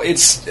 Well,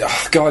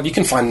 you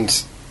can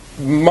find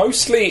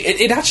mostly.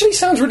 It actually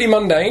sounds really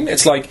mundane.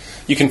 It's like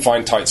you can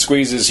find tight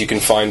squeezes, you can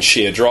find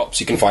sheer drops,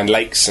 you can find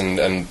lakes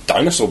and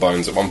dinosaur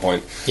bones at one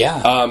point.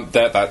 Yeah.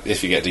 That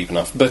if you get deep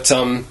enough. But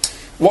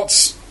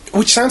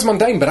which sounds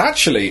mundane, but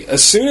actually,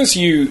 as soon as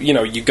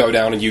you go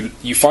down and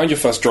you find your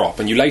first drop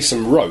and you lay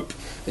some rope.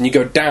 And you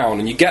go down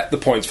and you get the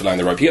points for laying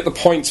the rope, you get the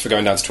points for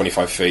going down to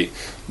 25 feet.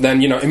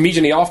 Then,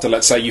 immediately after,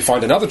 let's say you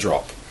find another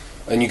drop.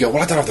 And you go,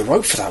 well, I don't have the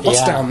rope for that.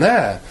 What's down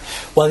there?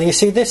 Well, you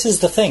see, this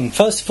is the thing.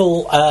 First of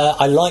all,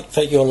 I like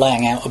that you're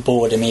laying out a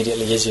board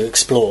immediately as you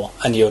explore.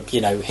 And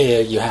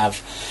here you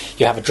have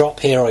a drop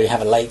here or you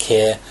have a lake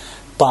here.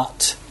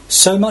 But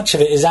so much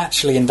of it is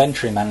actually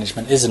inventory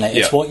management, isn't it?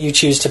 It's what you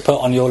choose to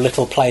put on your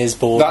little player's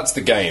board. That's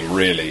the game,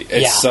 really.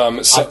 It's,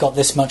 I've got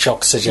this much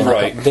oxygen,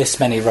 right. I've got this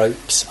many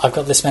ropes, I've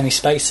got this many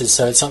spaces,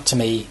 so it's up to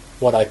me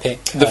what I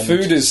pick. The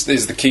food is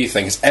the key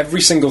thing. It's every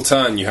single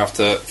turn you have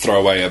to throw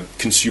away a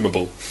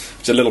consumable.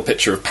 It's a little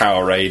picture of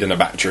Powerade and a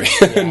battery.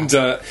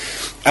 Yeah.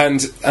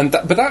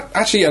 but that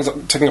actually ends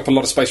up taking up a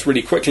lot of space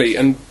really quickly,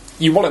 and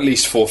you want at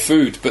least 4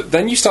 food, but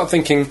then you start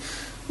thinking,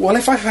 well,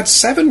 if I had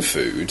 7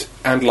 food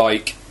and,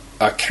 like,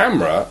 a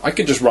camera, I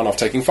could just run off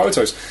taking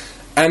photos.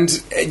 And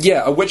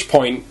at which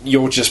point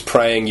you're just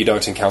praying you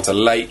don't encounter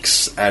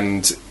lakes,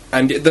 and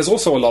there's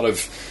also a lot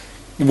of,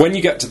 when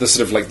you get to the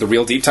sort of like the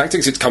real deep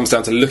tactics, it comes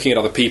down to looking at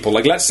other people.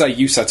 Like, let's say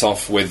you set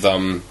off with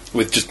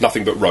just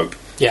nothing but rope.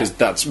 Yeah.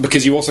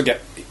 Because you also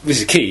get,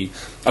 this is key,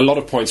 a lot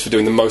of points for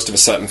doing the most of a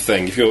certain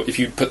thing. If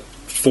you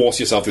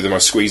force yourself through the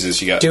most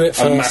squeezes, you get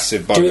a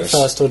massive bonus. Do it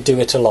first or do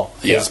it a lot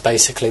is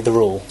basically the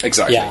rule.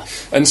 Exactly. Yeah.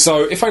 And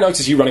so if I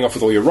notice you running off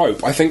with all your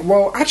rope, I think,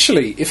 well,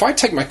 actually, if I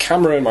take my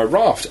camera and my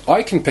raft,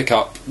 I can pick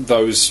up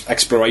those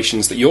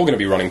explorations that you're going to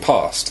be running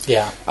past.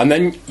 Yeah. And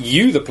then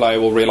you, the player,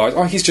 will realise,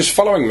 oh, he's just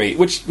following me,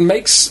 which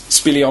makes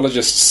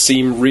speleologists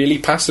seem really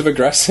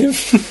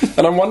passive-aggressive.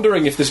 And I'm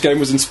wondering if this game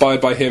was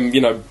inspired by him,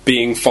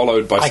 being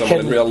followed by someone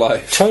in real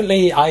life.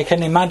 Totally, I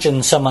can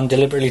imagine someone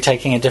deliberately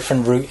taking a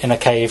different route in a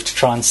cave to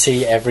try and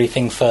see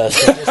everything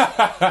first.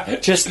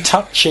 Just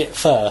touch it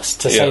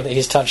first to say that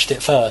he's touched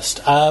it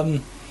first.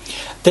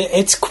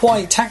 It's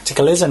quite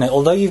tactical, isn't it?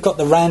 Although you've got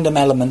the random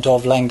element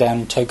of laying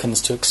down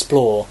tokens to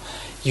explore,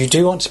 you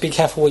do want to be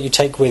careful what you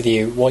take with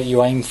you, what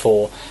you aim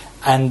for.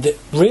 And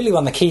really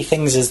one of the key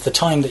things is the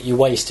time that you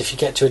waste. If you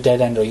get to a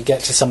dead end or you get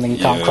to something you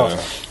can't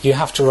cross, you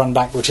have to run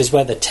back, which is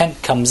where the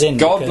tent comes in.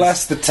 God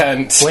bless the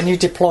tent. When you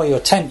deploy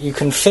your tent, you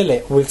can fill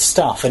it with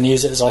stuff and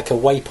use it as like a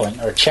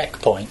waypoint or a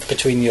checkpoint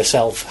between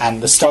yourself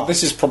and the start. But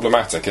this is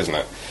problematic, isn't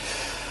it?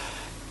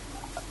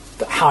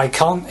 I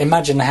can't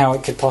imagine how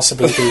it could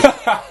possibly be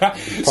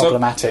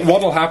problematic. So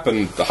what'll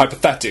happen,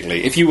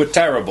 hypothetically, if you were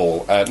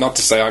terrible? Not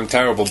to say I'm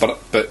terrible,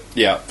 but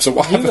yeah. So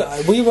what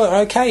happened? We were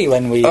okay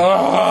when we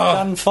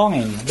done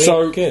fine.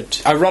 So good.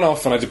 I run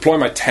off and I deploy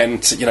my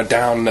tent,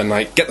 down, and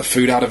I get the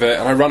food out of it,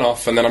 and I run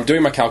off, and then I'm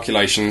doing my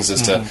calculations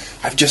as to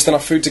I have just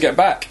enough food to get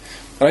back.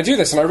 And I do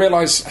this, and I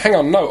realise, hang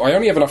on, no, I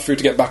only have enough food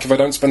to get back if I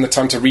don't spend the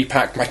time to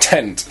repack my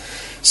tent.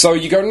 So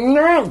you go,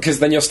 no, because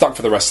then you're stuck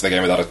for the rest of the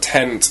game without a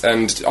tent.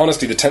 And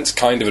honestly, the tent's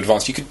kind of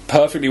advanced. You could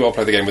perfectly well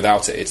play the game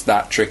without it. It's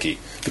that tricky.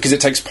 Because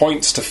it takes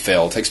points to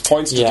fill, it takes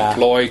points to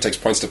deploy, it takes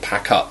points to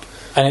pack up.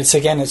 And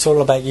it's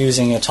all about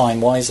using your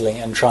time wisely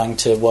and trying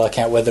to work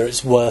out whether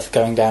it's worth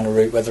going down a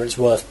route, whether it's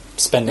worth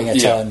spending a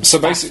turn. So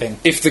basically,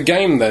 if the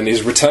game then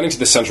is returning to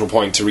the central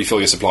point to refill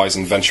your supplies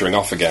and venturing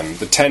off again,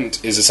 the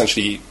tent is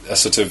essentially a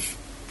sort of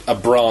a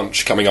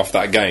branch coming off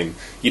that game.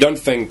 You don't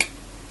think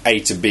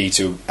A to B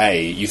to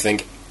A, you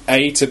think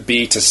A to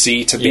B to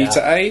C to B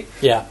to A,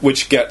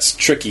 which gets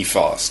tricky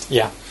fast.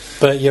 Yeah,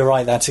 but you're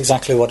right, that's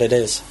exactly what it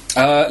is.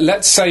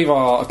 Let's save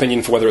our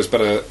opinion for whether it's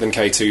better than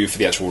K2 for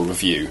the actual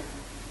review.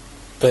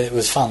 But it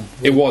was fun.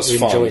 It was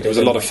fun. It was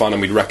a lot of fun,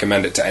 and we'd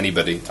recommend it to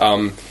anybody.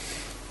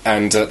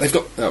 And they've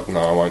got... Oh,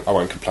 no, I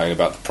won't complain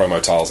about the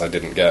promo tiles I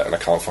didn't get and I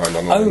can't find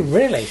online. Oh,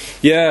 really?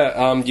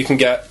 Yeah, you can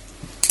get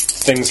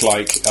things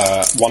like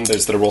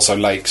wonders that are also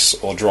lakes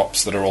or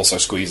drops that are also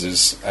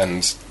squeezes,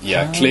 and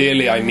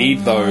clearly I need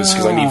those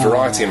because I need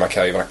variety in my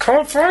cave and I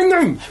can't find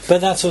them.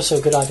 But that's also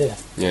a good idea.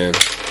 Yeah.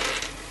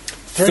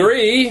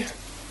 3.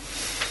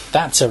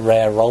 That's a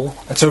rare roll.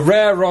 It's a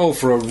rare roll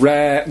for a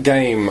rare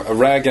game of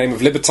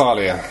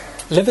Libertalia.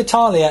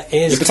 Libertalia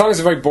is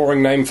a very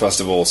boring name, first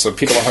of all, so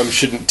people at home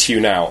shouldn't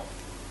tune out.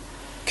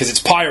 Because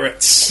it's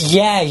pirates.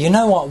 Yeah, you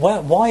know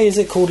what? Why is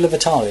it called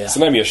Libertalia? It's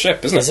the name of your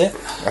ship, isn't it? Is it?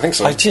 I think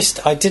so.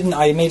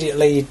 I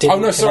immediately didn't. Oh,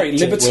 no, sorry.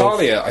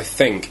 Libertalia, I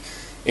think,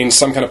 in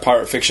some kind of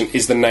pirate fiction,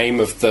 is the name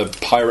of the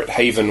pirate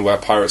haven where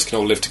pirates can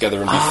all live together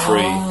and be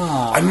free.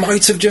 I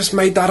might have just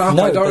made that up.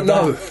 I don't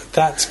know.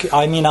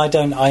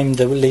 I'm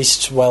the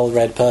least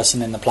well-read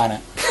person in the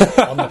planet.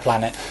 On the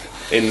planet.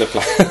 In the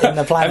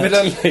planet.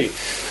 Evidently.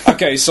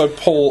 Okay, so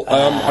Paul,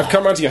 I've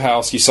come round to your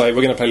house. You say,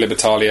 we're going to play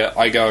Libertalia.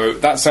 I go,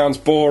 that sounds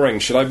boring.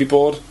 Should I be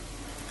bored?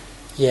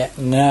 Yeah,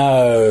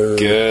 no.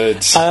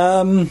 Good.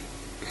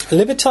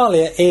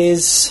 Libertalia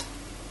is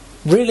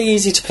really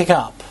easy to pick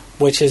up,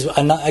 which is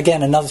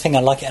again another thing I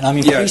like it, and I'm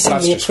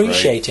increasingly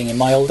appreciating in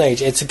my old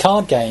age. It's a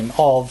card game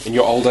of in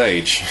your old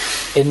age.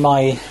 In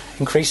my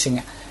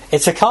increasing,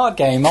 it's a card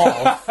game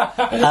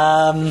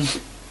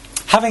of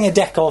having a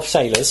deck of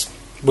sailors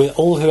with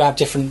all who have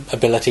different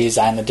abilities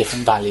and a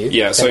different value.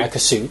 Yeah, so like a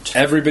suit.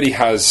 Everybody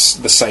has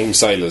the same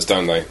sailors,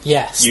 don't they?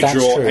 Yes, you that's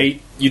draw true.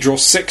 You draw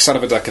 6 out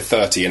of a deck of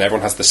 30, and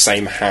everyone has the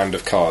same hand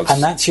of cards.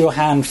 And that's your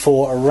hand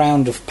for a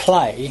round of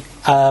play,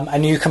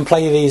 and you can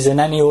play these in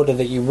any order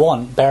that you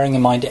want, bearing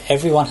in mind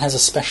everyone has a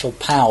special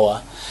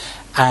power,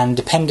 and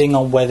depending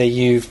on whether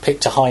you've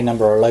picked a high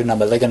number or a low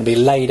number, they're going to be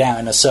laid out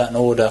in a certain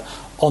order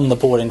on the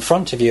board in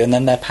front of you, and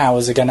then their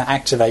powers are going to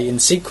activate in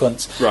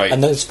sequence. Right.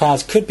 And those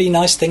powers could be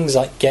nice things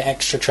like get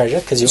extra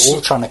treasure, because you're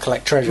all trying to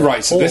collect treasure.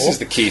 Right, so this is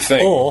the key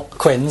thing. Or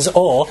Quins,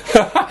 or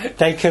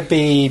they could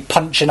be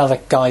punch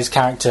another guy's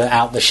character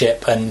out the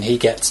ship and he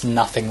gets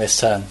nothing this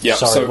turn. Yeah,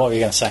 Sorry, so what were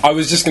you going to say? I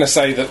was just going to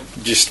say that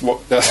just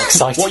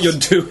what you're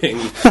doing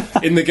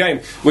in the game,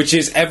 which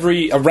is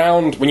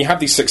around when you have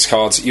these 6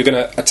 cards, you're going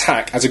to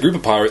attack, as a group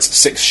of pirates,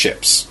 6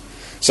 ships.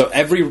 So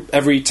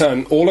every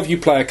turn, all of you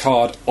play a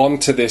card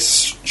onto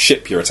this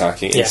ship you're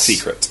attacking in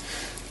secret.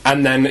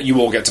 And then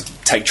you all get to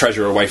take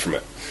treasure away from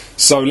it.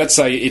 So let's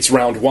say it's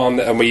round 1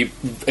 and we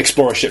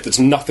explore a ship that's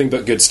nothing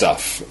but good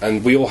stuff.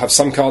 And we all have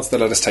some cards that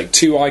let us take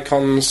 2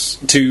 icons,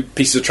 2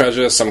 pieces of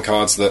treasure, some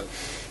cards that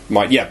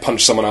might,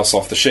 punch someone else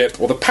off the ship.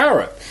 Or the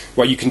parrot,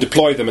 where you can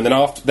deploy them, and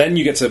then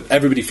you get to,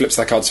 everybody flips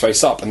their cards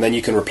face up, and then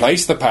you can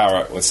replace the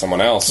parrot with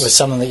someone else. With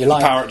someone that you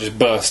like. The parrot just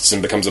bursts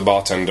and becomes a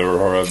bartender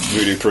or a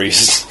voodoo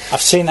priest.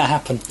 I've seen that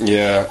happen.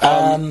 Yeah.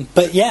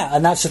 But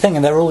and that's the thing,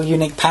 and they're all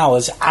unique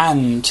powers,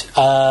 and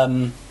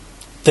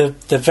the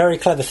very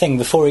clever thing,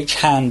 before each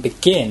hand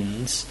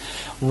begins,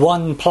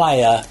 one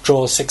player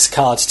draws 6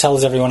 cards,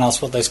 tells everyone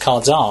else what those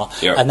cards are,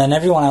 and then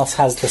everyone else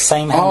has the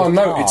same hand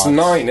of cards. It's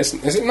 9,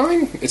 isn't is it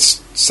 9?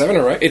 It's 7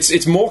 or 8.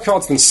 It's more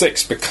cards than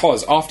 6,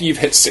 because after you've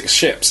hit 6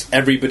 ships,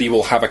 everybody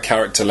will have a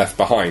character left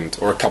behind,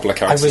 or a couple of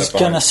characters left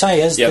behind. I was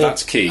going to say,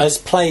 that's key. As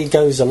play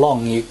goes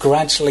along, you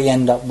gradually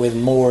end up with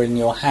more in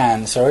your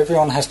hand, so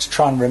everyone has to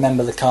try and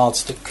remember the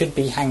cards that could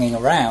be hanging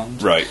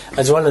around, right,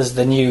 as well as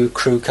the new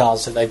crew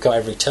cards that they've got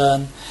every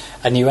turn,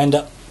 and you end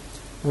up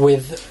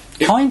with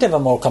kind of a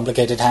more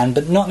complicated hand,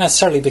 but not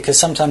necessarily, because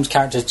sometimes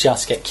characters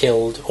just get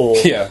killed or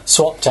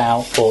swapped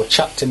out or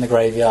chucked in the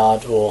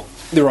graveyard or...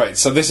 Right,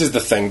 so this is the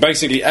thing.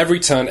 Basically,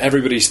 every turn,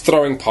 everybody's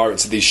throwing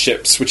pirates at these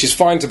ships, which is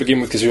fine to begin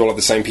with because you all have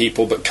the same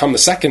people, but come the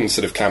second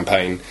sort of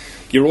campaign,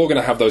 you're all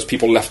going to have those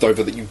people left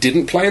over that you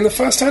didn't play in the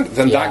first hand,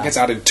 then that gets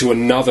added to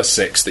another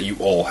 6 that you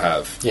all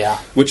have. Yeah.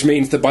 Which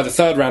means that by the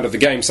third round of the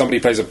game,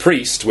 somebody plays a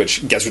priest,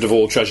 which gets rid of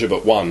all treasure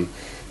but 1.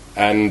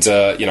 And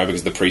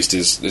because the priest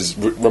is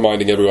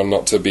reminding everyone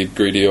not to be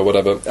greedy or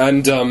whatever,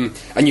 and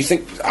you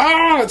think,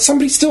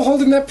 somebody's still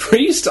holding their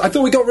priest. I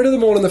thought we got rid of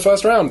them all in the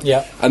first round.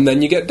 Yeah. And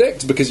then you get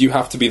dicked because you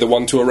have to be the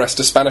one to arrest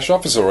a Spanish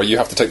officer, or you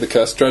have to take the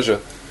cursed treasure.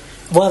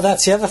 Well,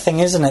 that's the other thing,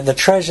 isn't it? The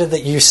treasure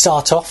that you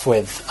start off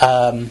with,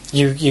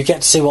 you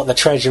get to see what the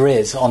treasure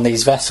is on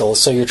these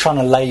vessels. So you're trying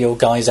to lay your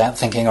guys out,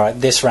 thinking, all right,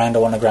 this round I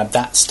want to grab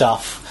that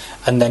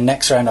stuff, and then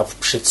next round I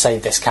should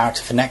save this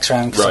character for next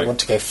round because I want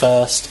to go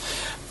first.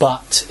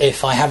 But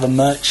if I have a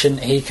merchant,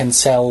 he can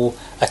sell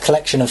a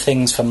collection of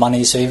things for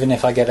money, so even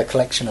if I get a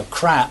collection of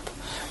crap,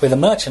 with a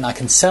merchant I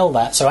can sell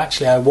that, so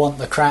actually I want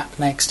the crap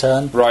next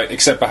turn. Right,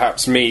 except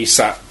perhaps me,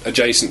 sat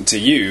adjacent to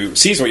you,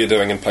 sees what you're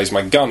doing and plays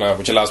my gunner,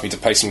 which allows me to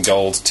pay some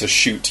gold to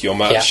shoot your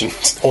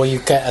merchant. Or you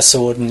get a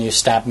sword and you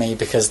stab me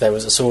because there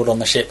was a sword on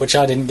the ship, which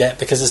I didn't get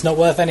because it's not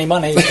worth any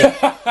money.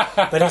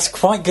 But it's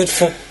quite good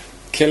for...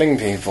 killing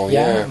people,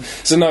 yeah.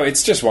 So no,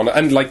 it's just one,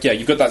 and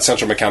you've got that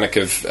central mechanic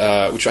of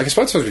which I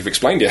suppose we've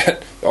explained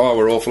yet. Oh,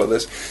 we're awful at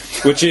this.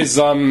 Which is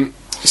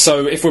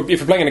so if we're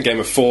playing in a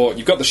game of 4,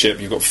 you've got the ship,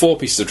 you've got 4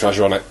 pieces of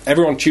treasure on it.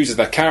 Everyone chooses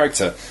their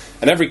character,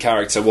 and every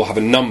character will have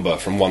a number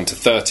from 1 to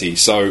 30.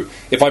 So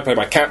if I play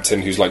my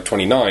captain, who's like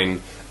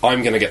 29,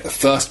 I'm going to get the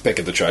first pick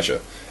of the treasure.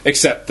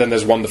 Except then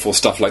there's wonderful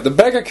stuff like the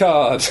beggar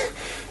card,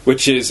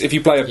 which is if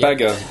you play a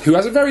beggar who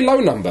has a very low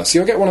number, so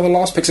you'll get one of the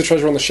last picks of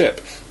treasure on the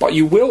ship, but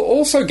you will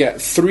also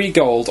get 3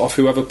 gold off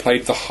whoever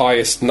played the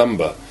highest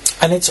number.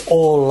 And it's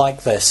all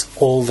like this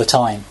all the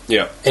time.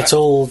 Yeah. It's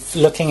all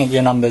looking at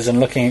your numbers and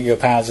looking at your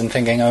powers and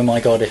thinking, oh my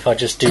god, if I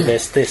just do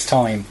this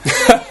time,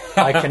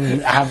 I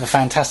can have a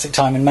fantastic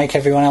time and make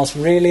everyone else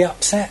really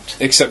upset.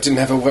 Except it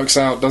never works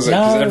out, does it?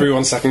 Because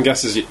everyone second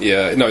guesses you.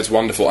 Yeah, no, it's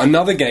wonderful.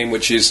 Another game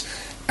which is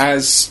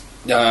as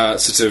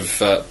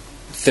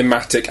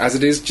thematic as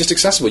it is just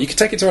accessible. You can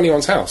take it to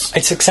anyone's house.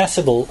 It's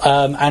accessible,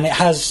 and it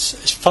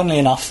has, funnily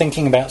enough,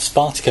 thinking about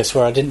Spartacus,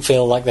 where I didn't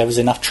feel like there was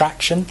enough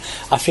traction,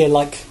 I feel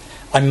like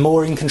I'm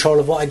more in control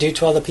of what I do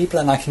to other people,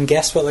 and I can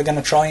guess what they're going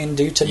to try and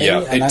do to me,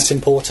 and that's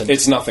important.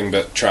 It's nothing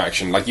but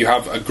traction. Like, you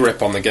have a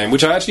grip on the game,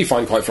 which I actually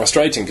find quite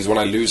frustrating, because when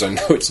I lose, I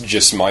know it's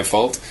just my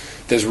fault.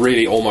 There's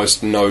really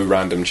almost no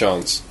random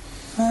chance.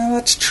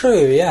 That's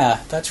true, yeah.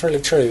 That's really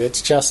true.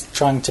 It's just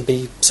trying to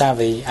be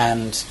savvy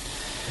and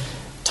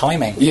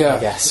timing, Yeah, I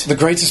guess. the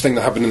greatest thing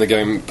that happened in the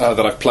game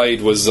that I've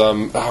played was,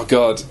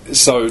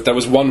 so there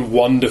was one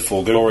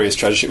wonderful, glorious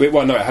treasure. It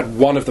had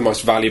one of the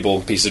most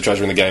valuable pieces of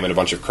treasure in the game and a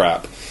bunch of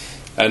crap.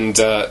 And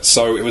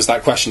so it was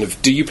that question of,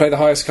 do you play the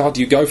highest card? Do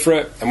you go for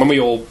it? And when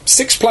we all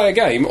 6-player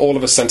game, all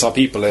of us sent our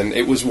people in.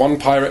 It was 1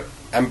 pirate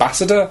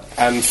ambassador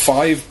and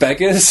 5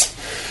 beggars.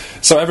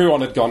 So everyone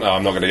had gone,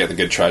 I'm not going to get the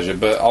good treasure,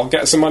 but I'll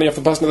get some money off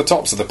the person at the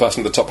top. So the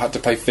person at the top had to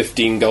pay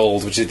 15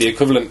 gold, which is the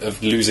equivalent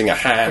of losing a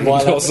hand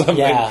or something.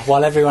 Yeah,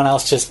 while everyone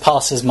else just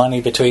passes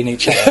money between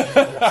each other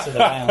the rest of the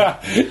round.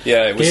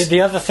 Yeah, it was...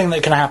 The other thing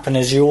that can happen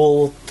is you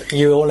all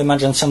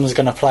imagine someone's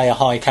going to play a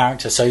high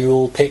character, so you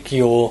all pick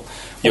your...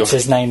 What's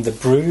his name? The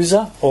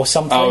Bruiser or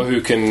something? Oh,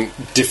 who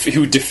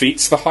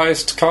defeats the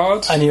highest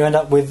card? And you end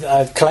up with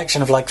a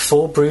collection of like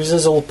 4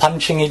 bruisers all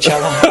punching each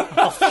other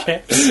off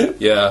ships.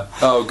 Yeah.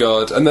 Oh,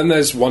 God. And then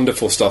there's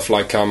wonderful stuff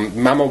like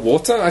Mama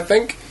Water, I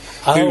think.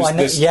 Oh, I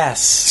know.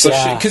 Yes. So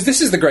because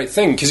this is the great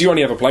thing, because you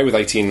only ever play with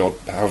 18 or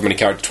however many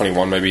characters,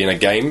 21 maybe in a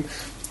game.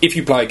 If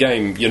you play a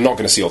game, you're not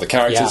going to see all the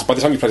characters. Yeah. By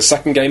the time you play the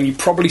second game, you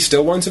probably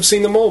still won't have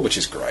seen them all, which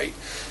is great.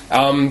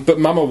 But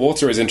Mama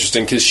Water is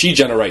interesting because she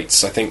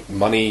generates, I think,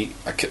 money.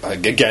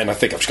 Again, I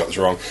think I've just got this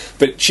wrong.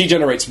 But she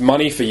generates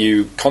money for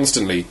you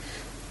constantly,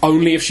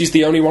 only if she's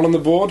the only one on the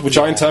board, which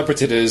I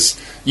interpreted as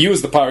you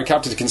as the pirate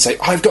captain can say,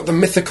 I've got the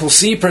mythical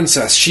sea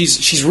princess.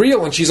 She's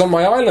real and she's on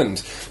my island,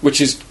 which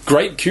is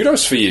great.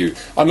 Kudos for you.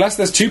 Unless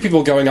there's 2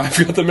 people going, I've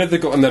got the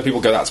mythical, and then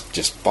people go, that's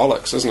just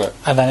bollocks, isn't it?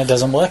 And then it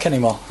doesn't work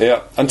anymore.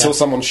 Yeah, until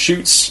someone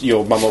shoots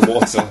your Mama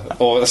Water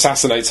or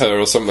assassinates her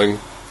or something.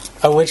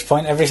 At which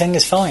point everything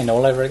is fine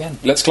all over again.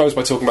 Let's close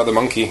by talking about the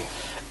monkey.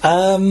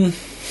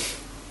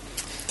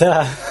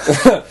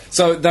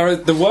 So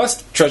the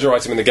worst treasure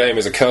item in the game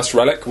is a cursed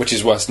relic, which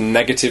is worth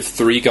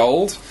 -3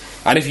 gold.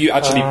 And if you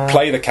actually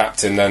play the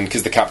captain, then,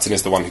 because the captain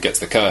is the one who gets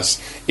the curse,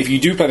 if you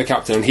do play the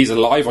captain and he's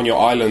alive on your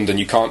island and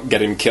you can't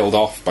get him killed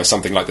off by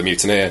something like the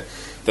mutineer,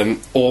 then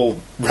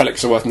all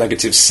relics are worth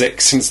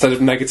 -6 instead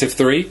of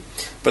 -3.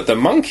 But the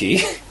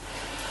monkey...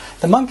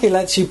 The monkey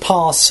lets you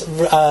pass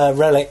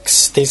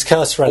relics, these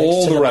cursed relics,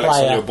 all to the relics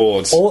player, on your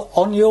board, or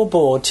on your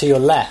board to your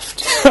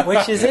left,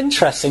 which is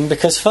interesting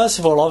because first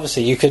of all,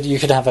 obviously, you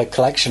could have a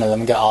collection of them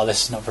and go, "Oh,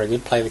 this is not very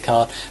good." Play the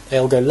card; they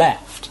all go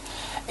left.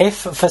 If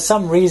for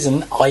some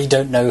reason, I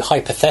don't know,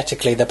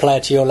 hypothetically, the player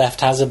to your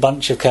left has a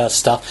bunch of cursed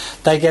stuff,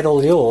 they get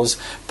all yours,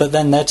 but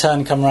then their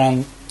turn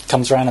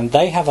comes around and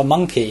they have a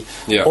monkey.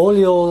 Yeah. All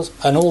yours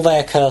and all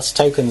their cursed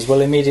tokens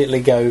will immediately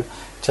go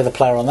to the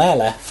player on their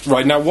left.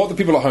 Right, now what the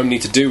people at home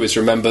need to do is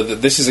remember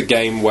that this is a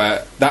game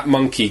where that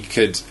monkey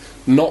could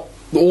not...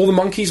 All the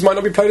monkeys might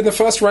not be played in the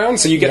first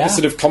round, so you get this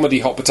sort of comedy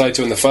hot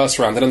potato in the first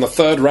round, and in the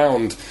third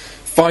round,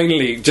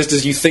 finally, just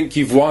as you think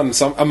you've won,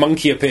 a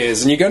monkey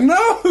appears, and you go,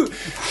 no!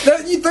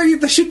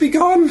 They should be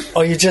gone!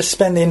 Or you just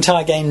spend the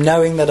entire game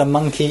knowing that a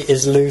monkey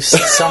is loose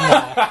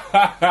somewhere.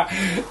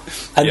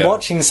 And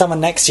watching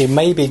someone next to you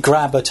maybe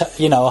grab a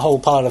whole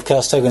pile of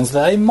cursed tokens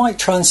that they might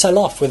try and sell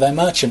off with their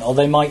merchant, or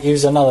they might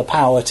use another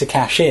power to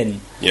cash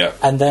in. Yeah.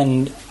 And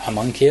then a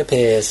monkey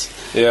appears.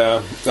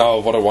 Yeah. Oh,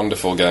 what a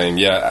wonderful game.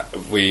 Yeah.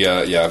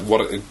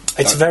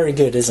 It's very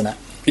good, isn't it?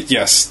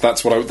 Yes,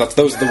 those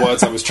are the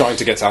words I was trying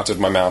to get out of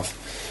my mouth.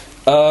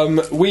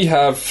 We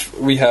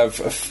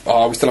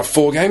still have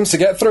 4 games to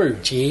get through.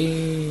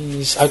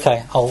 Jeez.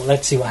 Okay,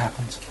 let's see what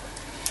happens.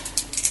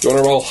 You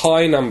want to roll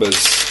high numbers?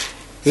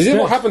 This is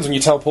what happens when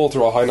you tell Paul to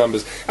roll high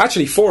numbers.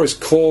 Actually, 4 is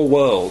Core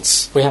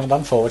Worlds. We haven't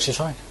done 4, which is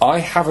fine. I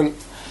haven't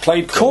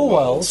played Core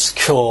Worlds.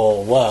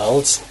 Core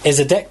Worlds is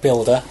a deck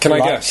builder. Can I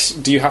guess?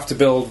 Do you have to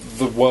build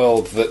the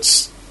world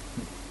that's...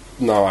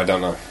 No, I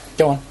don't know.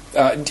 Go on.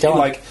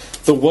 Like,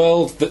 the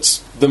world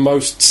that's the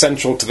most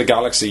central to the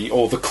galaxy,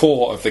 or the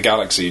core of the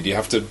galaxy, do you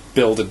have to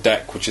build a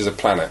deck which is a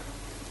planet?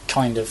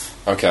 Kind of.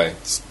 Okay.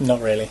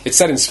 Not really. It's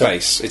set in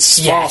space.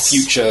 It's far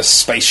future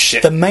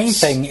spaceship. The main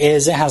thing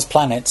is it has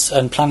planets,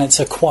 and planets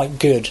are quite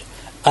good.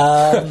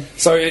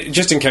 So,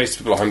 just in case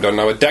people at home don't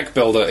know, a deck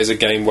builder is a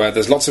game where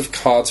there's lots of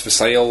cards for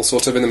sale,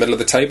 sort of in the middle of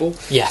the table.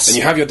 Yes. And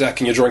you have your deck,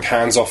 and you're drawing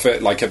hands off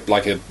it, like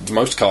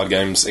most card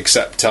games,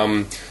 except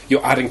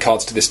you're adding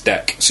cards to this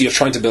deck. So you're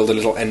trying to build a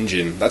little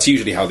engine. That's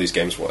usually how these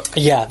games work.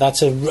 Yeah,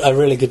 that's a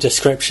really good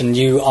description.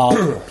 You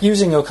are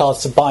using your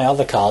cards to buy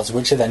other cards,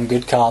 which are then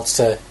good cards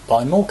to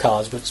buy more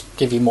cards, which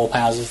give you more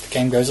powers as the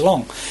game goes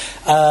along.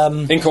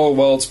 In Core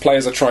Worlds,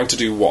 players are trying to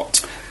do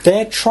what?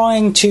 They're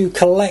trying to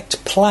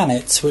collect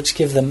planets which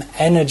give them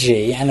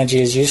energy. Energy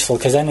is useful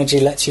because energy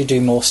lets you do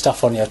more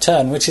stuff on your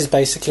turn, which is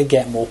basically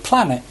get more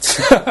planets.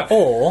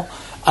 Or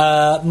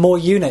more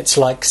units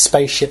like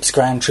spaceships,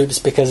 ground troops,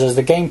 because as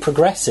the game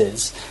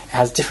progresses, it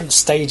has different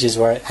stages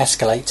where it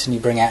escalates and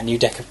you bring out a new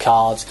deck of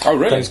cards. Oh,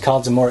 really? Those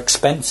cards are more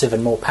expensive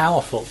and more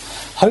powerful.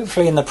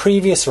 Hopefully in the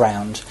previous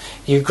round,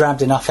 you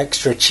grabbed enough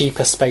extra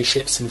cheaper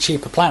spaceships and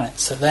cheaper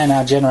planets that they're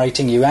now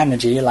generating you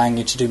energy, allowing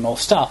you to do more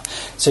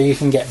stuff. So you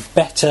can get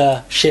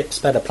better ships,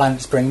 better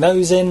planets, bring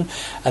those in,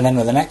 and then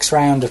when the next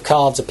round of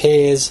cards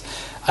appears,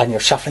 and you're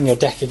shuffling your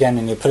deck again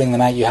and you're putting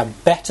them out, you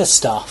have better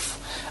stuff.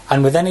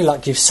 and with any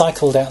luck, you've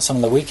cycled out some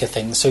of the weaker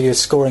things, so you're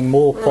scoring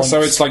more points.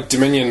 So it's like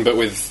Dominion, but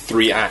with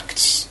 3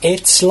 acts.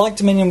 It's like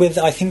Dominion with,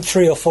 I think,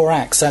 3 or 4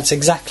 acts. That's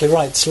exactly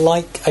right. It's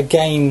like a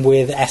game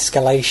with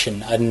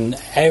escalation, and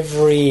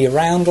every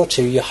round or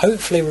two, you're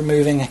hopefully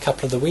removing a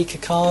couple of the weaker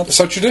cards.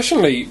 So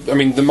traditionally, I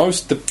mean,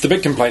 the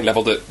big complaint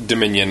level that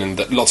Dominion and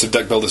that lots of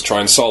deck builders try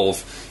and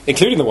solve,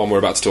 including the one we're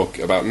about to talk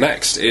about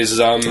next, is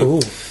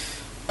the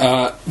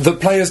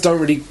players don't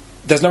really.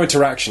 There's no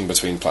interaction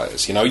between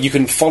players. You know, you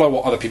can follow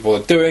what other people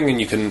are doing,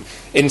 and you can,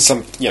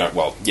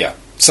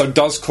 So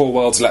does Core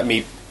Worlds let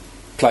me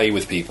play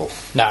with people?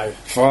 No.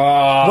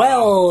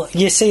 Well,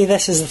 you see,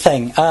 this is the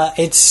thing.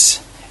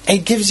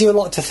 It gives you a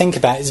lot to think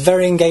about. It's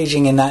very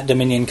engaging in that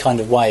Dominion kind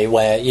of way,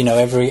 where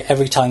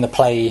every time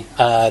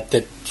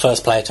the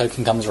first player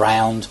token comes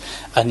around,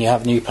 and you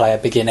have a new player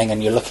beginning,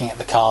 and you're looking at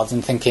the cards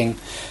and thinking,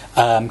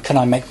 can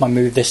I make my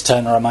move this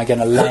turn, or am I going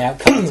to lay out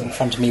cards in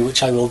front of me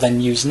which I will then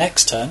use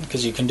next turn,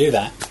 because you can do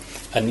that,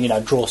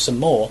 and draw some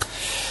more.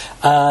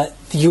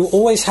 You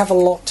always have a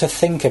lot to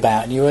think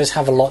about, and you always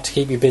have a lot to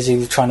keep you busy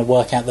with trying to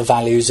work out the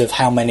values of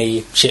how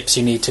many ships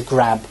you need to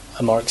grab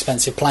a more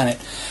expensive planet.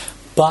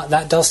 But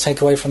that does take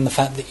away from the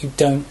fact that you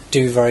don't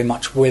do very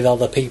much with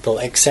other people,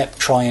 except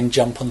try and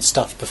jump on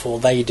stuff before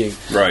they do.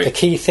 Right. The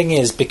key thing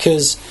is,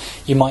 because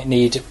you might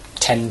need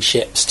 10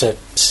 ships to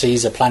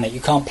seize a planet, you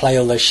can't play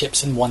all those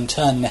ships in one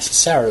turn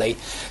necessarily,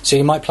 so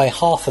you might play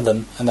half of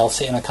them and they'll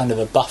sit in a kind of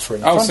a buffer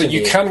in front of you. Oh, so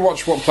you can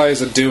watch what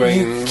players are doing.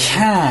 You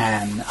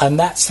can, and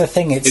that's the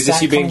thing. Is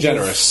this you being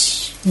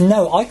generous?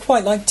 No, I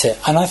quite liked it,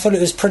 and I thought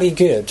it was pretty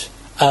good,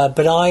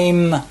 but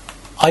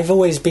I've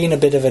always been a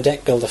bit of a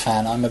deck builder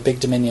fan. I'm a big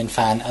Dominion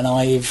fan, and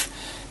I've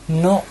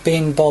not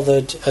been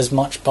bothered as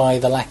much by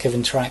the lack of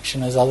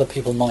interaction as other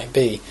people might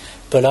be,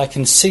 but I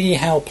can see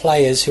how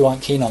players who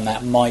aren't keen on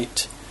that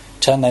might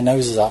turn their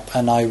noses up,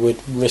 and I would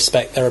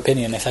respect their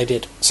opinion if they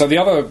did. So the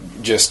other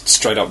just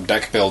straight up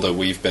deck builder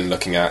we've been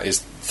looking at is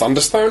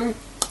Thunderstone.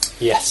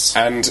 Yes.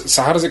 And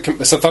so how does it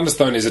so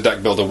Thunderstone is a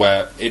deck builder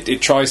where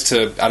it tries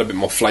to add a bit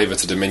more flavour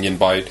to Dominion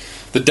by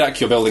the deck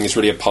you're building is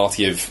really a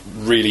party of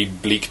really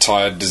bleak,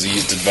 tired,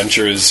 diseased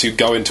adventurers who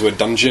go into a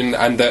dungeon,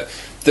 and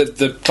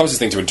the closest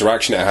thing to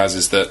interaction it has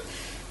is that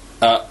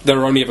there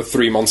are only ever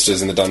 3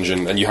 monsters in the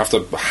dungeon, and you have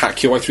to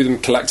hack your way through them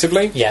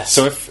collectively. Yes.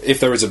 So if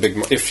there is a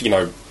big...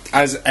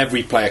 as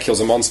every player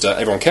kills a monster,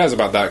 everyone cares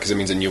about that because it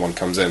means a new one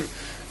comes in.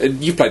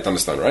 You've played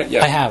Thunderstone, right?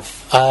 Yeah. I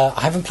have. I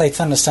haven't played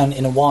Thunderstone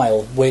in a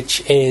while,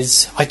 which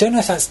is... I don't know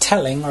if that's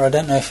telling, or I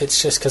don't know if it's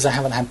just because I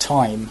haven't had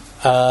time.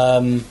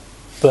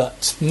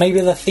 But maybe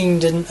the theme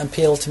didn't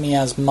appeal to me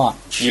as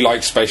much. You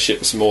like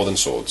spaceships more than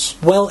swords?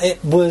 Well,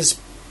 it was...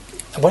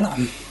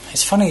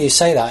 It's funny you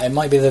say that. It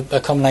might be a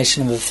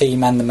combination of the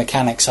theme and the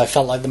mechanics. I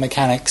felt like the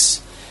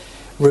mechanics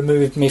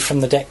removed me from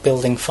the deck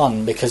building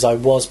fun, because I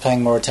was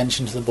paying more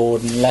attention to the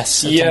board and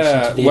less attention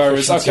to the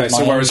efficiency of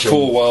my engine.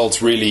 Core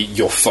Worlds, really,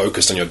 you're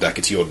focused on your deck.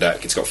 It's your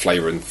deck. It's got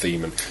flavour and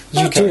theme. And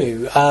you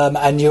do,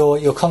 and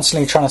you're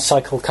constantly trying to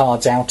cycle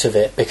cards out of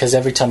it, because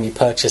every time you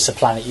purchase a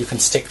planet, you can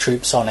stick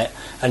troops on it,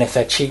 and if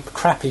they're cheap,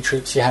 crappy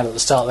troops you had at the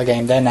start of the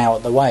game, they're now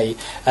at the way,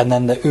 and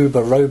then the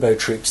Uber Robo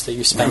troops that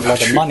you spend a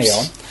lot of money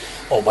on,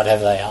 or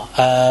whatever they are,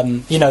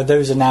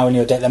 those are now in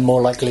your deck. They're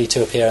more likely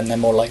to appear, and they're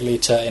more likely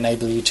to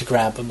enable you to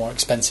grab a more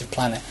expensive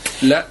planet.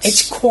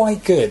 It's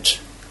quite good,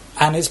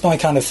 and it's my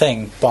kind of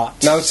thing.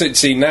 But now,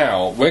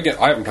 now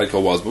I haven't played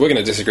Core Worlds, but we're going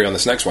to disagree on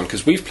this next one,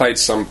 because we've played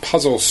some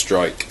Puzzle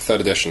Strike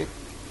 3rd edition,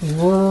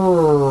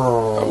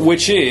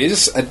 which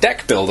is a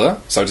deck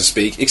builder, so to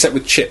speak, except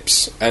with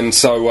chips. And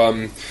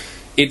so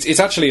it's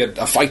actually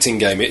a fighting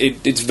game.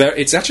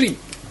 It's actually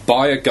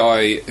by a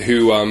guy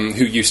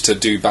who used to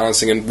do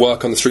balancing and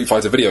work on the Street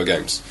Fighter video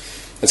games.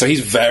 And so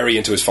he's very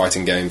into his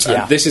fighting games.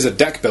 And this is a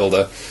deck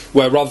builder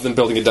where, rather than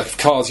building a deck of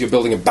cards, you're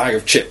building a bag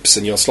of chips,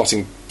 and you're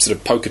slotting sort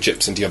of poker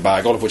chips into your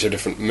bag, all of which are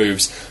different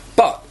moves.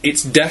 But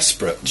it's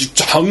desperate, just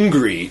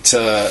hungry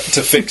to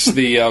fix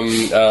the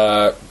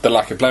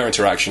lack of player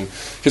interaction.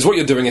 Because what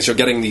you're doing is you're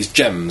getting these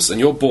gems, and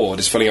your board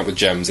is filling up with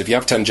gems. If you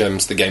have 10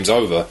 gems, the game's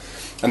over.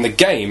 And the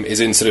game is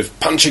in sort of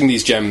punching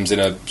these gems in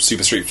a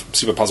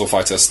Super Puzzle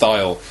Fighter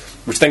style,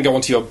 which then go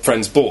onto your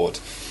friend's board.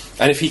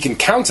 And if he can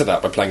counter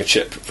that by playing a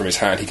chip from his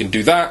hand, he can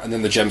do that, and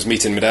then the gems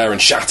meet in midair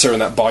and shatter,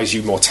 and that buys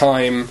you more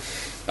time.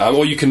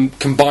 Or you can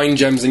combine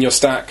gems in your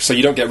stack, so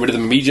you don't get rid of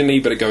them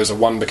immediately, but it goes a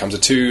 1 becomes a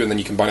 2, and then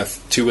you combine a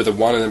 2 with a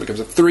 1, and then it becomes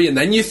a 3, and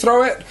then you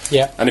throw it.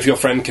 Yeah. And if your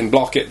friend can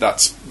block it,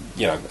 that's...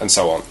 and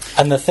so on.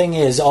 And the thing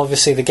is,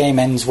 obviously, the game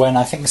ends when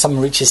I think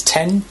someone reaches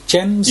 10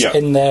 gems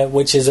in there,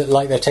 which is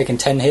like they've taken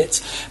 10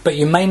 hits. But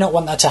you may not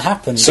want that to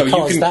happen,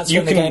 because that's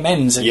when the game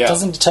ends. It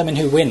doesn't determine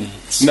who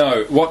wins.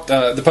 No,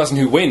 the person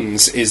who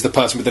wins is the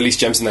person with the least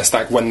gems in their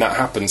stack when that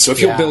happens. So if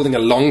you're building a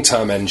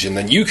long-term engine,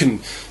 then you can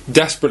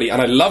desperately,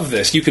 and I love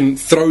this, you can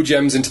throw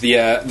gems into the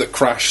air that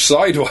crash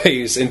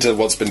sideways into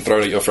what's been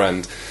thrown at your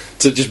friend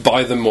to just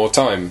buy them more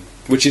time,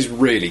 which is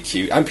really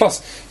cute. And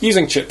plus,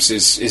 using chips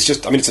is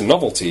just, I mean, it's a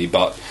novelty,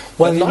 but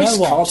Well, they're you nice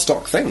know what?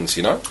 cardstock things,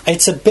 you know?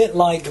 It's a bit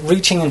like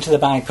reaching into the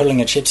bag, pulling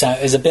your chips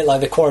out, is a bit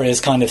like the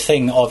Quarriors kind of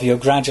thing of you're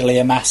gradually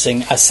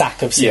amassing a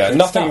sack of secret Yeah,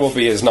 nothing stuff. will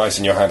be as nice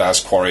in your hand as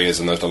Quarry is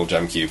in those little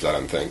gem cubes, I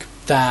don't think.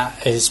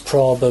 That is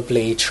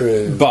probably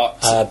true. But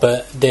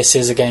this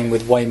is a game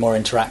with way more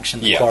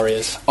interaction than Yeah.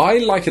 Quarriors. I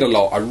like it a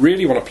lot. I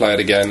really want to play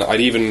it again.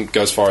 I'd even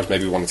go as far as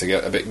maybe wanting to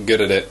get a bit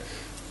good at it.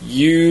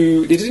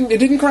 It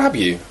didn't grab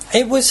you.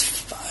 It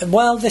was...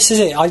 well, this is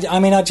it. I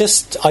mean, I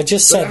just But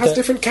said it has that...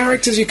 different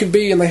characters you can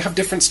be, and they have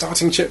different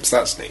starting chips.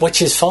 That's neat.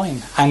 Which is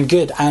fine and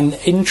good and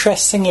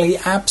interestingly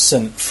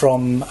absent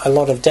from a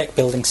lot of deck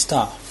building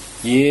stuff.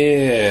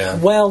 Yeah.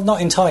 Well, not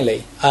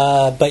entirely,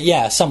 but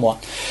yeah, somewhat.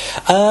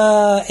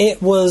 I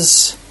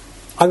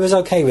was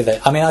okay with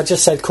it. I mean, I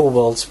just said Core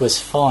Worlds was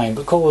fine,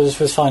 but Core Worlds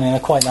was fine in a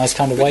quite nice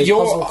kind of way.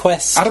 Puzzle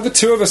Quest. Out of the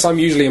two of us, I'm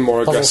usually a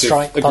more Puzzle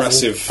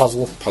aggressive.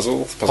 Strike,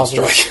 Puzzle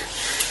Strike.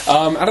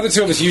 Out of the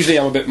two of us, usually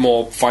I'm a bit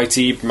more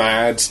fighty,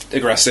 mad,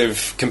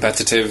 aggressive,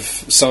 competitive.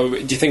 So, do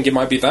you think it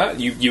might be that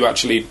you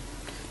actually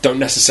don't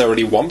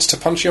necessarily want to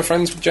punch your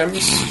friends with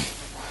gems?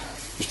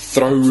 Just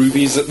throw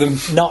rubies at them?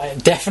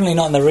 Definitely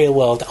not in the real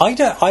world. I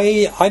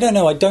don't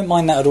know. I don't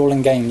mind that at all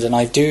in games, and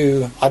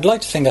I'd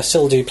like to think I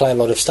still do play a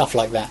lot of stuff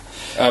like that.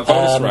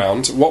 Bonus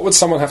round. What would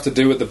someone have to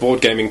do at the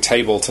board gaming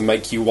table to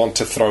make you want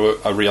to throw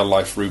a real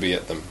life ruby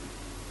at them?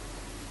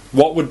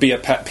 What would be a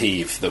pet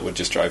peeve that would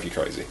just drive you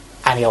crazy?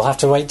 And you'll have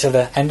to wait till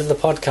the end of the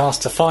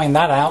podcast to find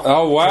that out.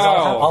 Oh, wow.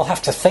 'Cause I'll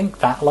have to think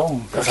that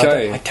long. 'Cause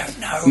Okay. I don't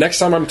know. Next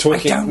time I'm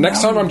talking.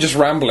 Next time know. I'm just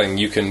rambling.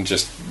 You can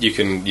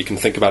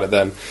think about it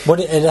then. Would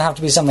it'd have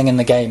to be something in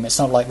the game? It's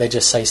not like they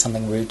just say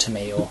something rude to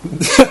me or...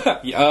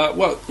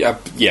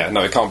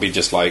 No, it can't be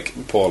just like,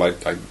 Paul, I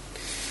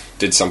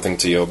did something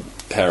to your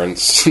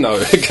parents. No,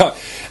 it can't.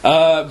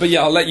 But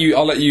yeah, I'll let you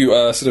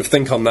sort of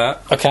think on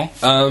that. Okay.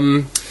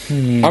 I'm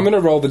going to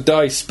roll the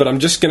dice, but I'm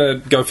just going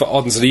to go for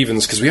odds and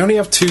evens because we only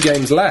have 2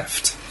 games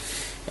left.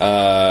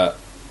 4,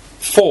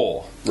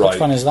 right? Which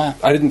one is that?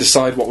 I didn't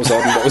decide what was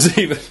odd and what was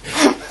even.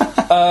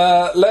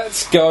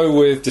 Let's go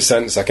with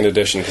Descent 2nd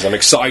Edition because I'm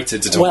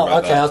excited to talk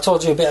about that. I'll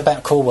talk to you a bit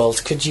about Core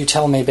World. Could you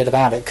tell me a bit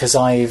about it? Because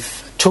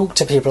I've talked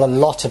to people a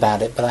lot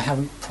about it, but I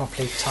haven't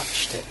properly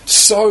touched it.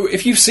 So,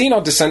 if you've seen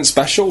our Descent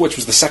special, which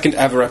was the second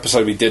ever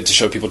episode we did to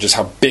show people just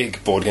how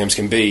big board games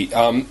can be,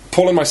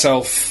 Paul and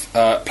myself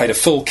played a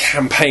full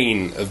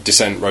campaign of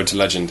Descent Road to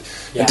Legend.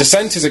 Yes. And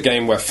Descent is a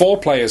game where 4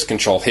 players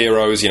control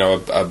heroes,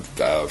 a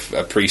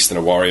priest and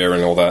a warrior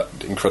and all that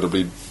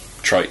incredibly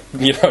trait,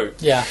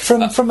 Yeah,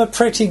 from a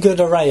pretty good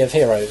array of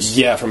heroes.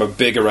 Yeah, from a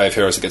big array of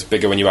heroes that gets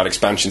bigger when you add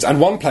expansions. And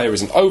one player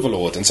is an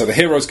overlord, and so the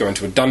heroes go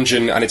into a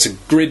dungeon, and it's a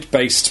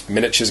grid-based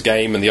miniatures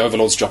game, and the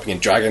overlord's dropping in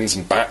dragons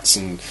and bats,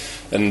 and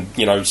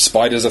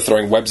spiders are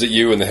throwing webs at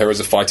you, and the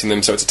heroes are fighting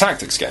them, so it's a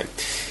tactics game.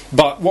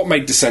 But what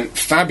made Descent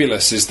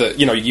fabulous is that,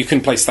 you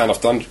can play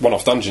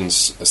one-off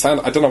dungeons.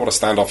 I don't know what a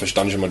standoffish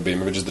dungeon would be,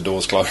 maybe just the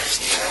doors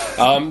closed.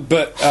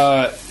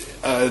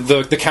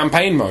 The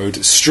campaign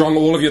mode strung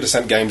all of your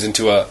Descent games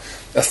into a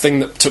thing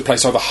that took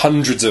place over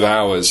hundreds of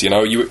hours.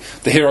 The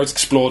heroes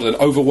explored an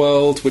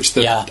overworld, which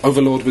the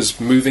overlord was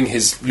moving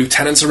his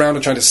lieutenants around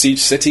and trying to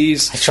siege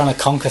cities. He's trying to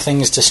conquer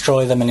things,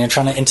 destroy them, and you're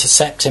trying to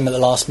intercept him at the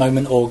last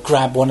moment or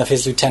grab one of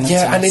his lieutenants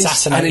and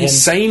assassinate him. And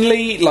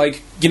insanely,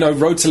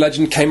 Road to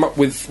Legend came up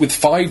with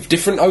 5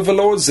 different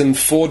overlords and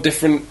 4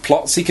 different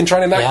plots he can try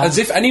and enact. Yeah. As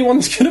if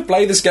anyone's going to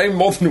play this game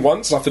more than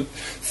once after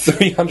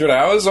 300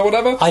 hours or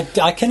whatever.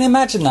 I can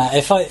imagine that,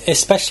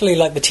 especially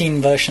like the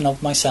teen version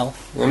of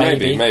myself. Well,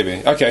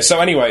 maybe. Okay, so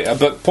anyway,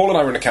 but Paul and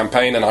I were in a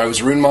campaign, and I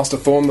was Rune Master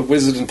Thorn, the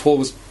wizard, and Paul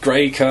was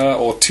Grey Kerr,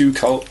 or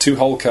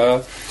Two-Hole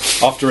Kerr.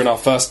 After in our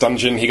first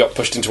dungeon, he got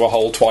pushed into a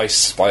hole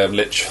twice by a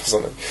lich or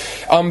something.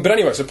 But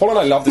anyway, so Paul and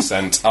I love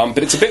Descent, but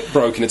it's a bit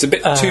broken, it's a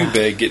bit too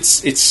big,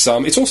 it's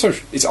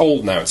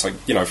old now, it's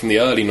from the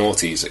early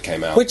noughties it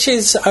came out. Which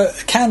is,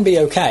 can be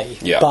okay,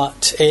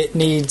 but it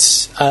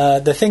needs,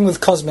 the thing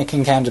with Cosmic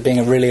Encounter being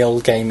a really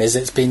old game is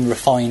it's been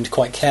refined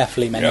quite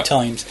carefully many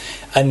times.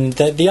 And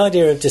the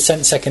idea of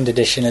Descent 2nd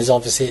Edition is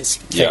obviously it's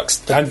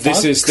fixed the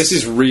bugs. This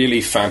is really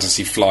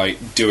Fantasy Flight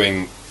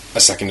doing a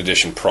 2nd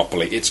edition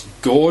properly. It's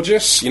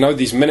gorgeous,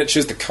 these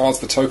miniatures, the cards,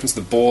 the tokens,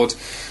 the board.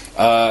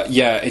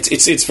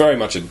 It's very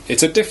much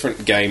it's a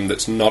different game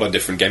that's not a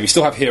different game. You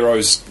still have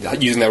heroes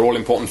using their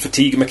all-important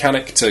fatigue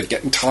mechanic to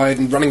get tired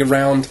and running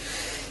around,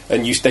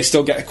 and they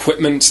still get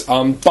equipment,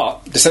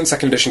 but Descent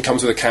 2nd Edition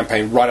comes with a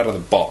campaign right out of the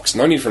box.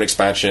 No need for an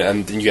expansion,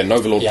 and then you get an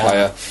Overlord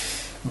player.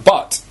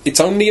 But it's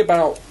only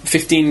about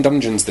 15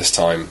 dungeons this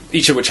time,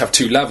 each of which have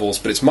 2 levels,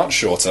 but it's much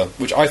shorter,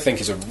 which I think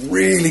is a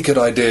really good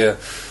idea.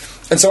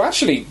 And so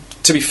actually,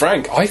 to be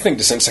frank, I think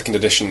Descent 2nd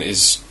Edition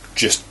is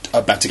just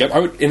a better game.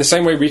 In the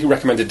same way we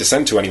recommended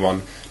Descent to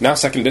anyone, now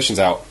 2nd Edition's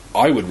out,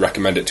 I would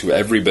recommend it to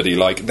everybody.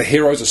 Like, the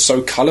heroes are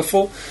so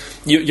colourful.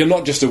 You're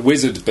not just a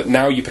wizard, but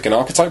now you pick an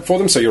archetype for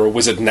them, so you're a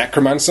wizard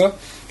necromancer,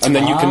 and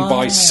then you can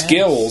buy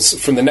skills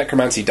from the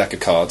necromancy deck of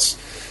cards.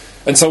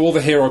 And so all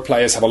the hero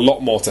players have a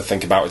lot more to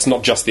think about. It's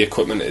not just the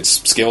equipment,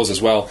 it's skills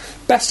as well.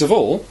 Best of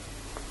all,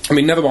 I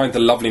mean, never mind the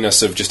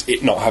loveliness of just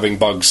it not having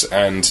bugs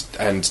and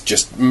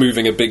just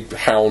moving a big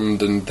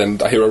hound and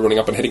then a hero running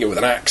up and hitting it with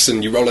an axe,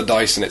 and you roll a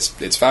dice and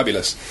it's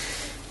fabulous.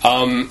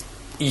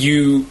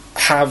 You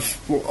have...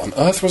 What on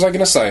earth was I going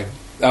to say?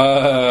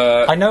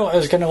 I know what I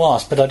was going to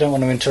ask, but I don't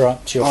want to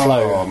interrupt your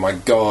flow. Oh my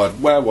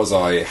god, where was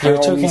I? You were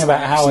talking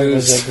about how it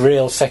was a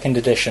real second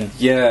edition.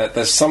 Yeah,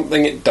 there's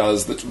something it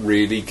does that's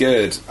really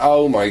good.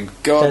 Oh my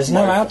god. There's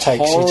no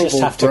outtakes, you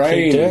just have to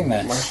keep doing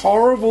this. My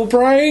horrible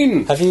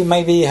brain! Have you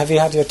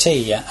had your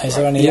tea yet? Is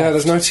there any Yeah, left?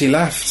 there's no tea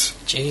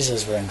left.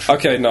 Jesus, we're in trouble.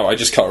 Okay, no, I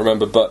just can't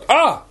remember, but...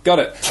 got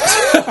it!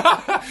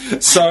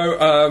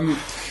 So,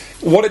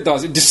 what it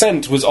does,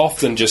 Descent was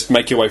often just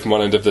make your way from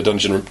one end of the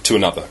dungeon to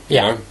another.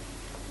 Yeah. You know?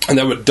 And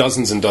there were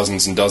dozens and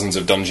dozens and dozens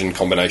of dungeon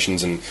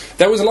combinations, and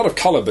there was a lot of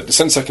colour, but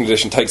Descent Second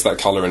Edition takes that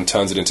colour and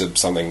turns it into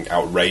something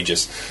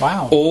outrageous.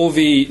 Wow. All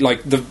the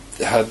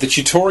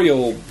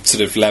tutorial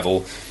sort of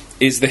level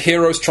is the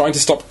heroes trying to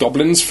stop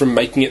goblins from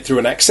making it through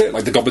an exit.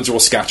 Like, the goblins are all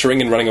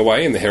scattering and running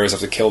away, and the heroes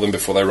have to kill them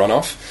before they run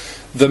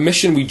off. The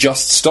mission we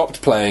just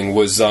stopped playing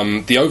was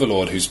the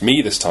Overlord, who's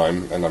me this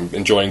time, and I'm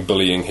enjoying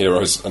bullying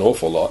heroes an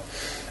awful lot.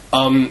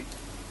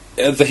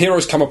 The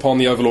heroes come upon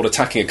the Overlord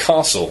attacking a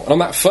castle, and on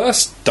that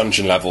first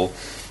dungeon level,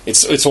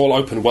 it's all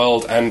open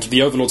world, and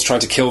the Overlord's trying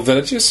to kill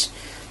villagers,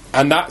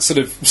 and that sort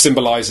of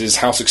symbolises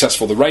how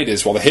successful the raid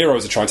is, while the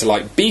heroes are trying to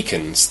light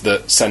beacons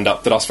that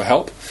ask for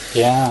help.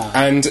 Yeah.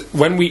 And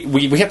when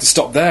we had to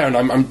stop there, and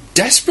I'm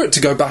desperate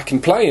to go back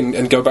and play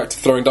and go back to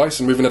throwing dice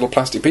and moving little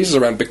plastic pieces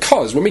around,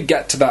 because when we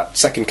get to that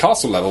second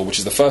castle level, which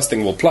is the first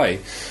thing we'll play,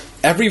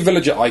 every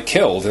villager I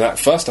killed in that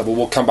first level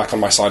will come back on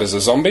my side as a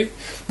zombie.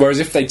 Whereas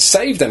if they'd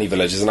saved any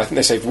villagers, and I think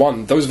they saved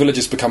one, those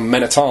villagers become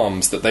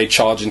men-at-arms that they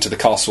charge into the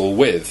castle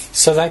with.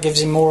 So that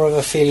gives you more of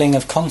a feeling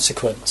of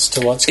consequence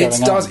to what's going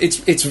on. It does.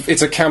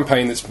 It's a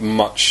campaign that's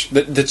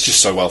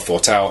just so well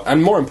thought out.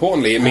 And more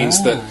importantly, it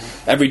means that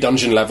every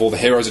dungeon level, the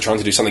heroes are trying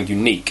to do something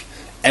unique.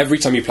 Every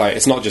time you play it,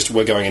 it's not just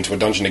we're going into a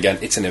dungeon again,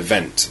 it's an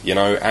event, you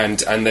know, and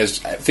there's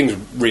things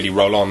really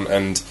roll on,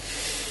 and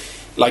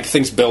like,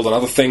 things build on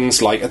other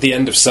things. Like, at the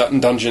end of certain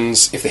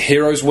dungeons, if the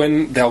heroes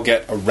win, they'll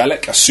get a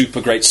relic, a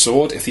super great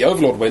sword. If the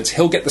Overlord wins,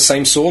 he'll get the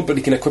same sword, but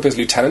he can equip his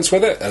lieutenants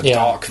with it, a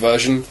dark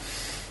version.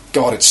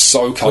 God, it's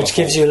so colourful. Which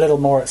gives you a little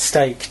more at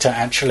stake to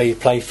actually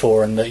play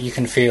for, and that you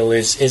can feel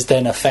is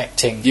then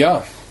affecting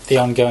the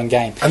ongoing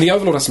game. And the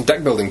Overlord has some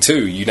deck building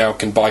too. You now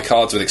can buy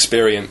cards with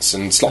experience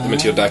and slot them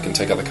into your deck and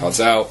take other cards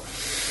out.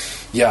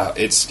 Yeah,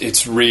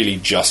 it's really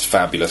just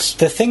fabulous.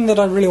 The thing that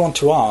I really want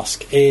to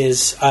ask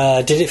is,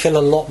 did it feel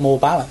a lot more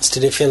balanced?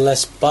 Did it feel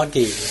less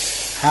buggy?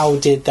 How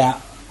did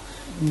that...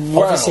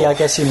 Well, obviously, I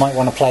guess you might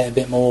want to play it a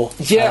bit more.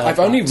 Yeah, I've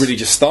only really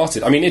just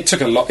started. I mean, it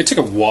took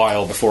a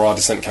while before our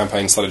Descent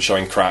campaign started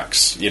showing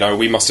cracks. You know,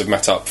 we must have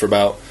met up for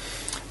about...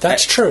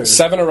 That's true.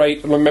 7 or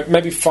 8,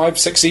 maybe 5,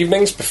 6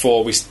 evenings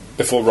before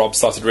Rob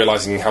started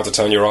realising how to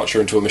turn your archer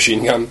into a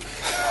machine gun,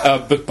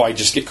 but by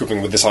just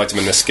equipping with this item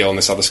and this skill and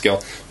this other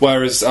skill.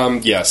 Whereas,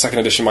 second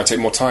edition might take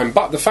more time.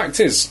 But the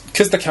fact is,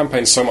 because the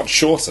campaign's so much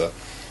shorter,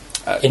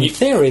 in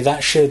theory,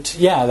 that should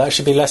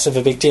be less of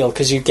a big deal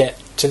because you get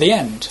to the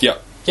end. Yeah.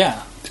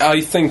 Yeah.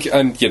 I think,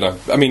 and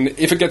I mean,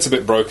 if it gets a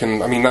bit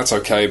broken, I mean, that's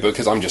okay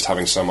because I'm just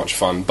having so much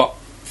fun. But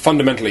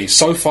fundamentally,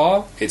 so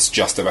far, it's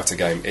just a better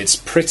game. It's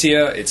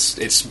prettier,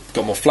 it's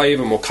got more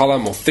flavour, more colour,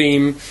 more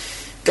theme.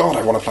 God,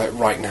 I want to play it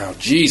right now.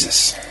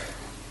 Jesus.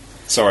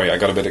 Sorry, I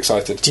got a bit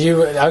excited. Do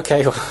you...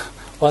 Okay,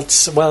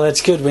 well,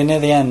 it's good. We're near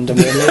the end, and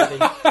we're nearly...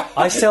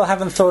 I still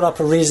haven't thought up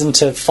a reason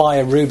to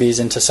fire rubies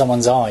into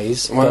someone's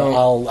eyes,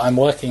 but I'm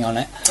working on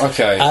it.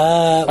 Okay.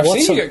 I've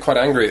seen you get quite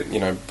angry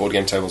at, board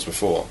game tables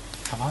before.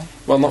 Have I?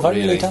 Well, not Have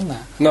really. I really done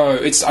that? No,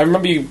 I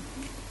remember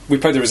we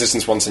played the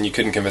Resistance once and you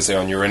couldn't convince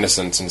anyone you were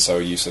innocent, and so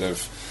you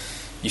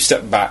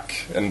stepped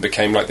back and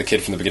became like the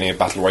kid from the beginning of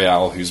Battle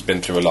Royale who's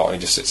been through a lot and he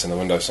just sits in the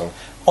windowsill.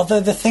 Although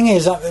the thing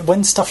is,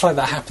 when stuff like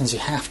that happens, you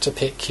have to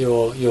pick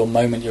your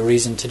moment, your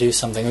reason to do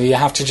something, or you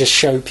have to just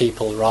show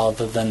people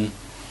rather than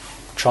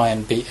try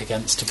and beat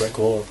against a brick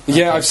wall.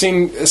 Yeah, I've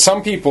seen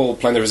some people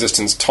playing the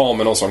Resistance, Tom,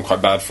 and also I'm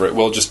quite bad for it,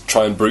 will just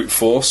try and brute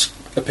force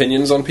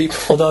opinions on people.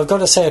 Although I've got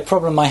to say, a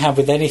problem I have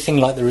with anything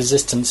like the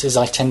Resistance is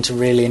I tend to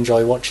really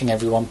enjoy watching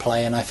everyone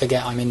play, and I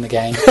forget I'm in the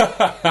game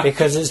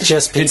because it's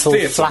just people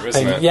flapping.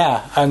 Isn't it?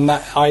 Yeah, and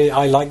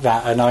I like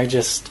that, and I'd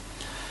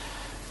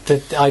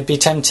be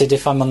tempted,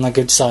 if I'm on the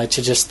good side,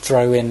 to just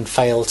throw in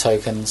fail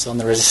tokens on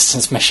the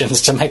Resistance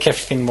missions to make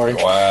everything more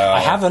interesting. Wow.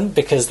 I haven't,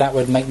 because that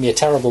would make me a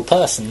terrible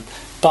person,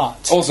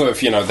 but also,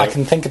 if I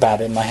can think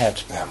about it in my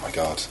head. Oh my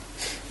god.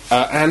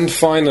 And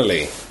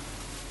finally,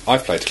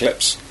 I've played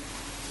Eclipse.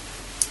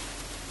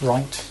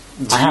 Right.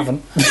 I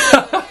haven't.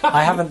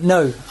 I haven't.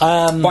 No.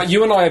 But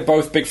you and I are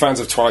both big fans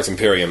of Twilight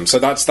Imperium, so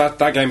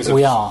that game is a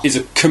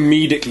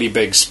comedically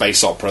big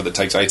space opera that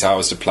takes 8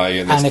 hours to play.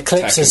 And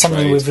Eclipse is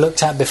something we've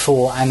looked at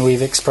before and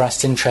we've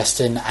expressed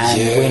interest in, and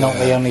we're not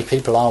the only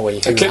people, are we?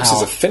 Eclipse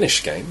is a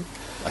Finnish game,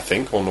 I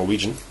think, or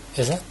Norwegian.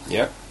 Is it?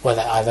 Yeah. Well,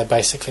 they're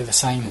basically the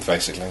same.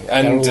 Basically,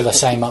 and they're all the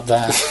same up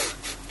there.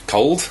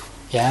 Cold.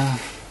 Yeah.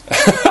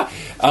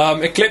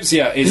 Eclipse,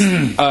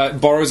 is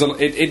borrows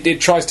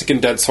it tries to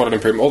condense Twilight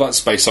Imperium, all that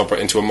space opera,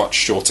 into a much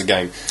shorter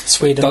game.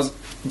 Sweden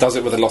does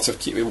it with a lot of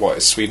what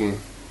is Sweden?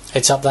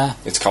 It's up there.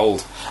 It's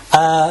cold.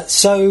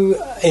 So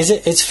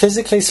it's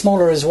physically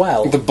smaller as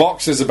well. The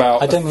box is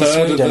about I don't mean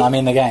Sweden, I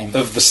mean the game.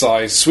 Of the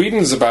size.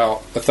 Sweden's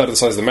about a third of the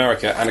size of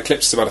America, and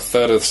Eclipse is about a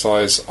third of the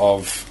size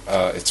of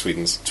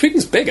Sweden's.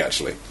 Sweden's big,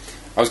 actually.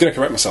 I was going to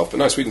correct myself, but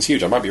no, Sweden's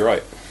huge. I might be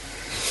right.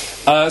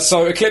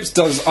 So Eclipse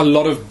does a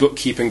lot of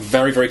bookkeeping,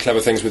 very, very clever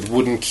things with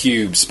wooden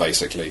cubes,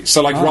 basically.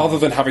 So, rather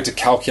than having to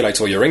calculate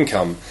all your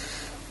income,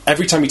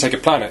 every time you take a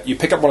planet, you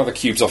pick up one of the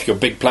cubes off your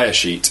big player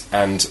sheet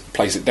and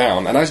place it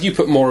down. And as you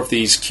put more of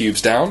these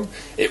cubes down,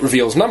 it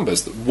reveals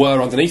numbers that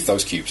were underneath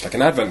those cubes, like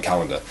an advent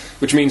calendar.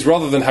 Which means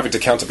rather than having to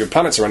count up your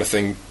planets or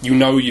anything, you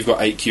know you've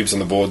got 8 cubes on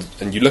the board,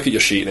 and you look at your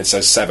sheet and it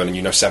says 7, and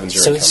you know 7's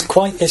your income.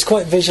 So it's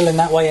quite visual in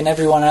that way, and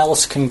everyone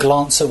else can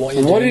glance at what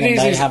you're doing and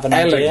they have an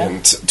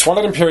elegant. idea.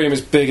 Twilight Imperium is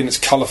big and it's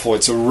colourful.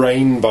 It's a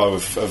rainbow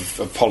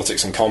of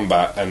politics and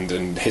combat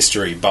and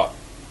history, but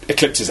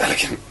Eclipse is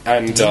elegant,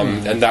 and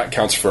that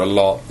counts for a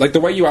lot. Like the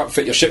way you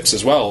outfit your ships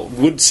as well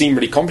would seem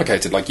really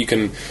complicated. Like you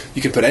can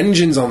put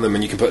engines on them,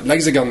 and you can put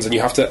laser guns, and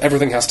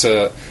everything has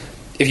to.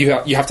 If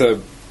you have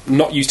to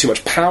not use too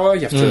much power,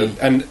 you have to,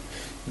 and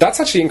that's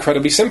actually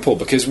incredibly simple,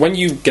 because when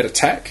you get a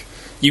tech,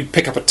 you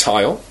pick up a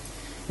tile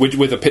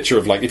with a picture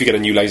of, like, if you get a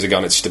new laser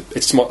gun, it's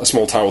a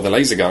small tile with a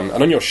laser gun,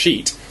 and on your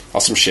sheet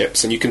are some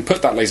ships, and you can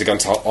put that laser gun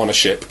tile on a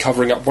ship,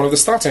 covering up one of the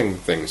starting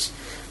things.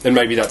 And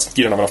maybe that's,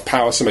 you don't have enough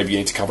power, so maybe you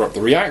need to cover up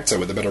the reactor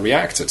with a better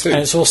reactor too. And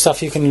it's all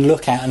stuff you can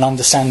look at and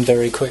understand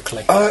very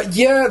quickly.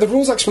 The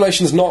rules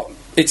explanation's not.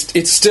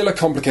 It's still a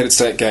complicated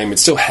state game.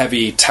 It's still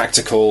heavy,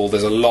 tactical.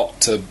 There's a lot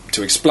to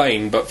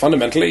explain, but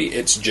fundamentally,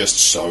 it's just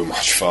so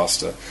much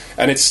faster.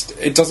 And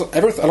it does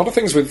a lot of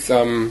things with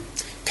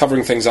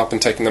covering things up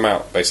and taking them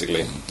out,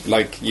 basically,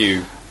 like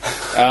you.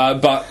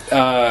 No,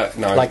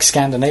 like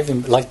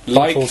Scandinavian, like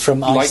people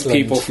from Iceland, like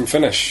people from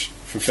Finnish.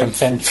 From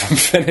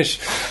Finnish.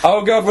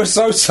 Oh God, we're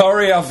so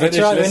sorry, our Finnish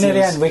listeners. We're near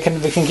the end.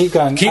 We can keep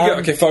going.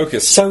 Okay,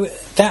 focus. So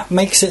that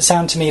makes it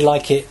sound to me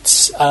like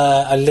it's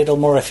a little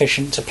more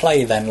efficient to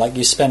play. Then, like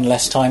you spend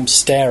less time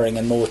staring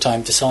and more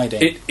time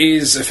deciding. It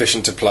is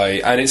efficient to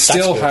play, and it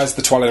still has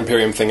the Twilight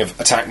Imperium thing of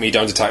attack me,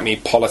 don't attack me,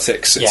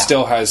 politics. It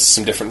still has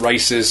some different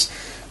races,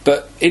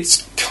 but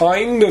it's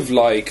kind of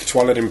like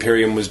Twilight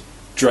Imperium was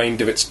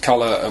drained of its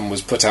colour and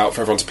was put out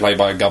for everyone to play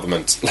by a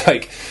government.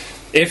 Like,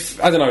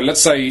 if, I don't know,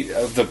 let's say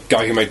the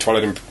guy who made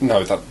Twilight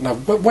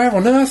where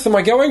on earth am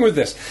I going with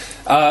this?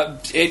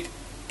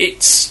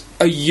 It's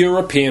a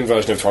European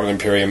version of Twilight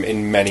Imperium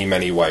in many,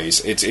 many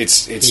ways.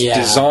 It's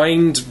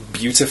designed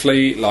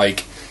beautifully,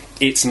 like,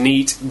 it's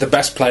neat. The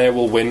best player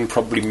will win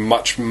probably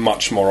much,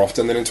 much more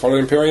often than in Twilight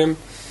Imperium.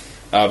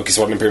 Because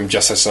Twilight Imperium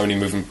just has so many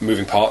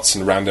moving parts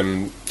and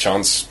random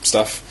chance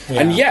stuff.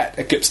 Yeah. And yet,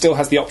 Eclipse still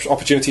has the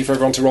opportunity for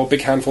everyone to roll big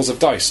handfuls of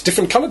dice.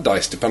 Different coloured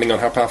dice, depending on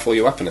how powerful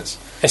your weapon is.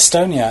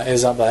 Estonia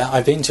is up there.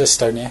 I've been to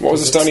Estonia. What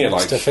was Estonia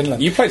like? To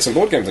Finland. You played some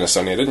board games in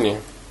Estonia, didn't you?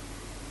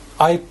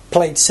 I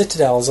played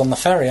Citadels on the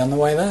ferry on the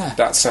way there.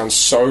 That sounds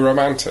so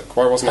romantic.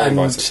 Why wasn't I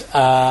invited?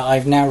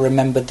 I've now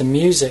remembered the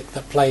music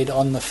that played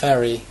on the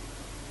ferry.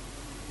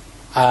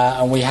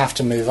 And we have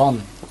to move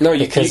on. No,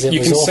 you can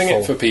sing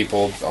it for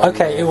people.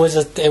 Okay, it was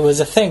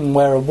a thing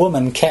where a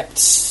woman kept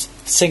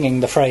singing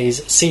the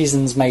phrase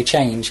 "seasons may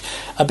change,"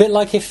 a bit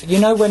like if you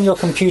know when your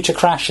computer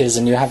crashes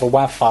and you have a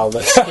WAV file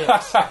that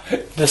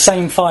skips the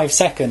same 5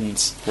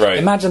 seconds. Right.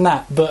 Imagine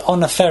that, but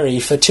on a ferry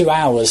for 2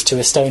 hours to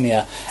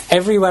Estonia,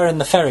 everywhere in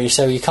the ferry,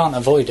 so you can't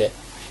avoid it.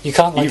 You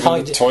can't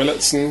hide the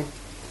toilets and.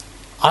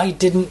 I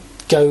didn't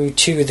go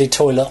to the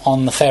toilet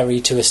on the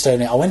ferry to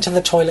Estonia. I went to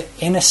the toilet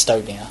in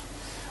Estonia,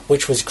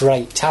 which was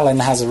great.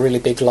 Tallinn has a really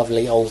big,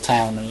 lovely old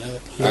town, and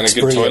it looks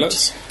good brilliant.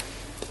 Toilets?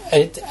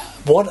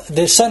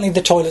 Certainly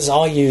the toilets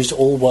I used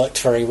all worked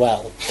very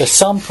well. The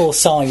sample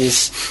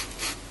size.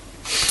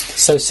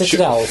 So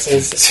Citadels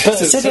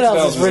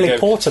is really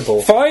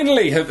portable.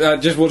 Finally,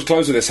 just want to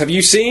close with this. Have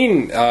you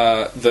seen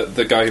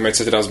the guy who made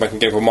Citadels making a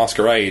game called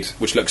Masquerade,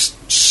 which looks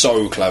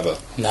so clever?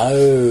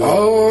 No.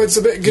 Oh, it's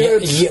a bit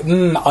good.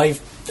 I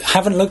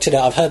haven't looked at it.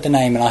 I've heard the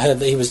name and I heard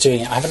that he was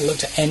doing it. I haven't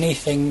looked at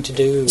anything to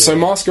do with So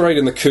Masquerade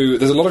and the Coup,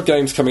 there's a lot of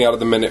games coming out at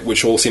the minute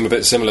which all seem a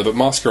bit similar, but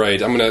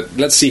Masquerade,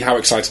 let's see how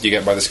excited you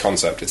get by this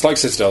concept. It's like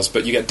Citadels,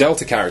 but you get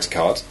dealt a character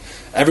card.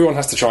 Everyone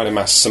has to try and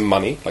amass some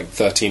money, like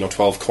 13 or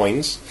 12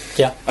 coins.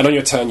 Yeah. And on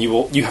your turn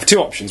you have 2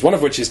 options, one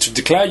of which is to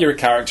declare you're a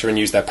character and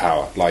use their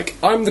power. Like,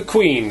 I'm the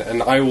Queen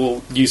and I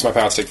will use my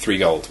power to take 3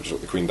 gold, which is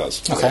what the Queen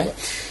does. Okay.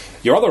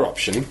 Your other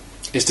option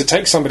is to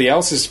take somebody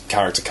else's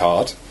character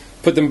card,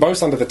 put them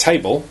both under the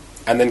table,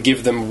 and then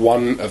give them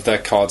one of their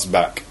cards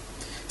back.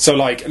 So,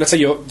 like, let's say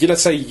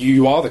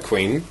you are the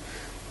queen,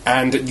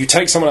 and you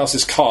take someone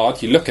else's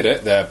card, you look at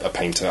it, they're a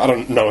painter. I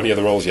don't know any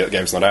other roles yet, the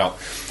game's not out.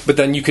 But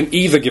then you can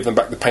either give them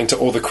back the painter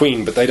or the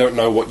queen, but they don't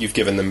know what you've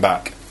given them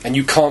back. And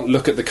you can't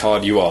look at the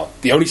card you are.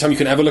 The only time you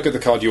can ever look at the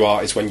card you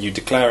are is when you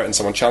declare it and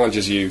someone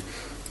challenges you,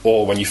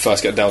 or when you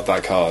first get dealt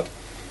that card.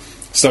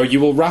 So you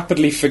will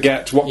rapidly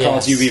forget what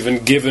cards you've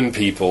even given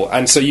people.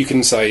 And so you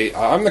can say,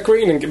 I'm the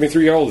queen and give me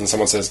 3 gold, and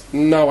someone says,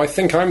 no, I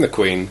think I'm the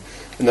queen.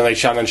 And then they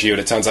challenge you and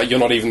it turns out you're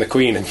not even the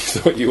queen and you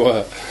thought you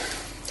were.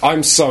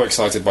 I'm so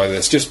excited by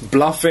this. Just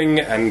bluffing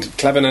and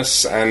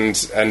cleverness and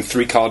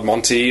 3-card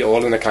Monty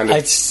all in a kind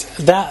of...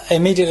 That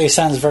immediately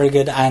sounds very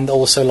good and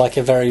also like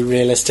a very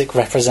realistic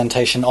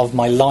representation of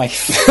my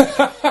life.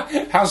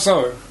 How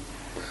so?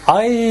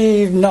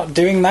 I'm not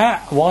doing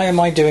that. Why am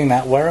I doing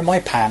that? Where are my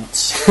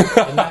pants?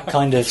 In that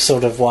kind of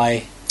sort of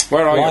way.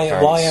 Where are your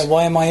pants?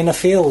 Why am I in a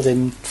field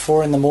in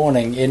 4 a.m.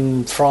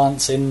 in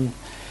France in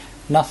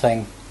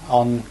nothing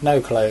on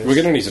no clothes? We're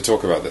going to need to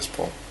talk about this,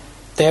 Paul.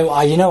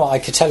 You know what? I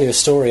could tell you a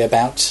story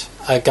about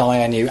a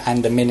guy I knew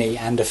and a mini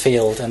and a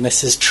field, and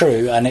this is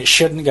true, and it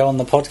shouldn't go on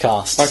the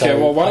podcast. Okay, so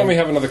well, why don't we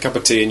have another cup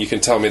of tea and you can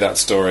tell me that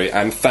story,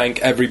 and thank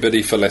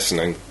everybody for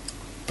listening.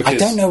 I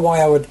don't know why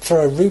I would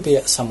throw a ruby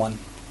at someone.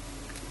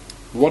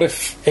 What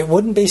if... It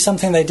wouldn't be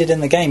something they did in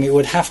the game. It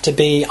would have to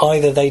be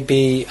either they'd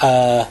be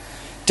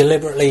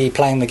deliberately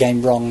playing the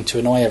game wrong to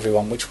annoy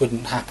everyone, which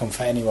wouldn't happen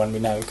for anyone we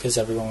know, because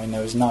everyone we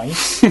know is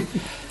nice.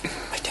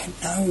 I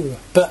don't know.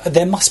 But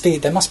there must be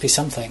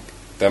something.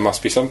 There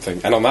must be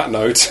something. And on that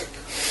note...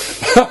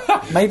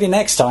 Maybe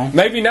next time.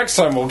 Maybe next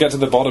time we'll get to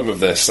the bottom of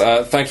this.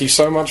 Thank you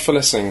so much for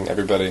listening,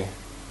 everybody.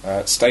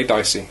 Stay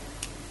dicey.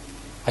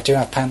 I do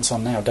have pants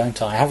on now,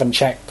 don't I? I haven't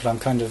checked, but I'm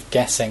kind of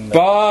guessing.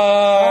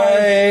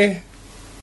 Bye!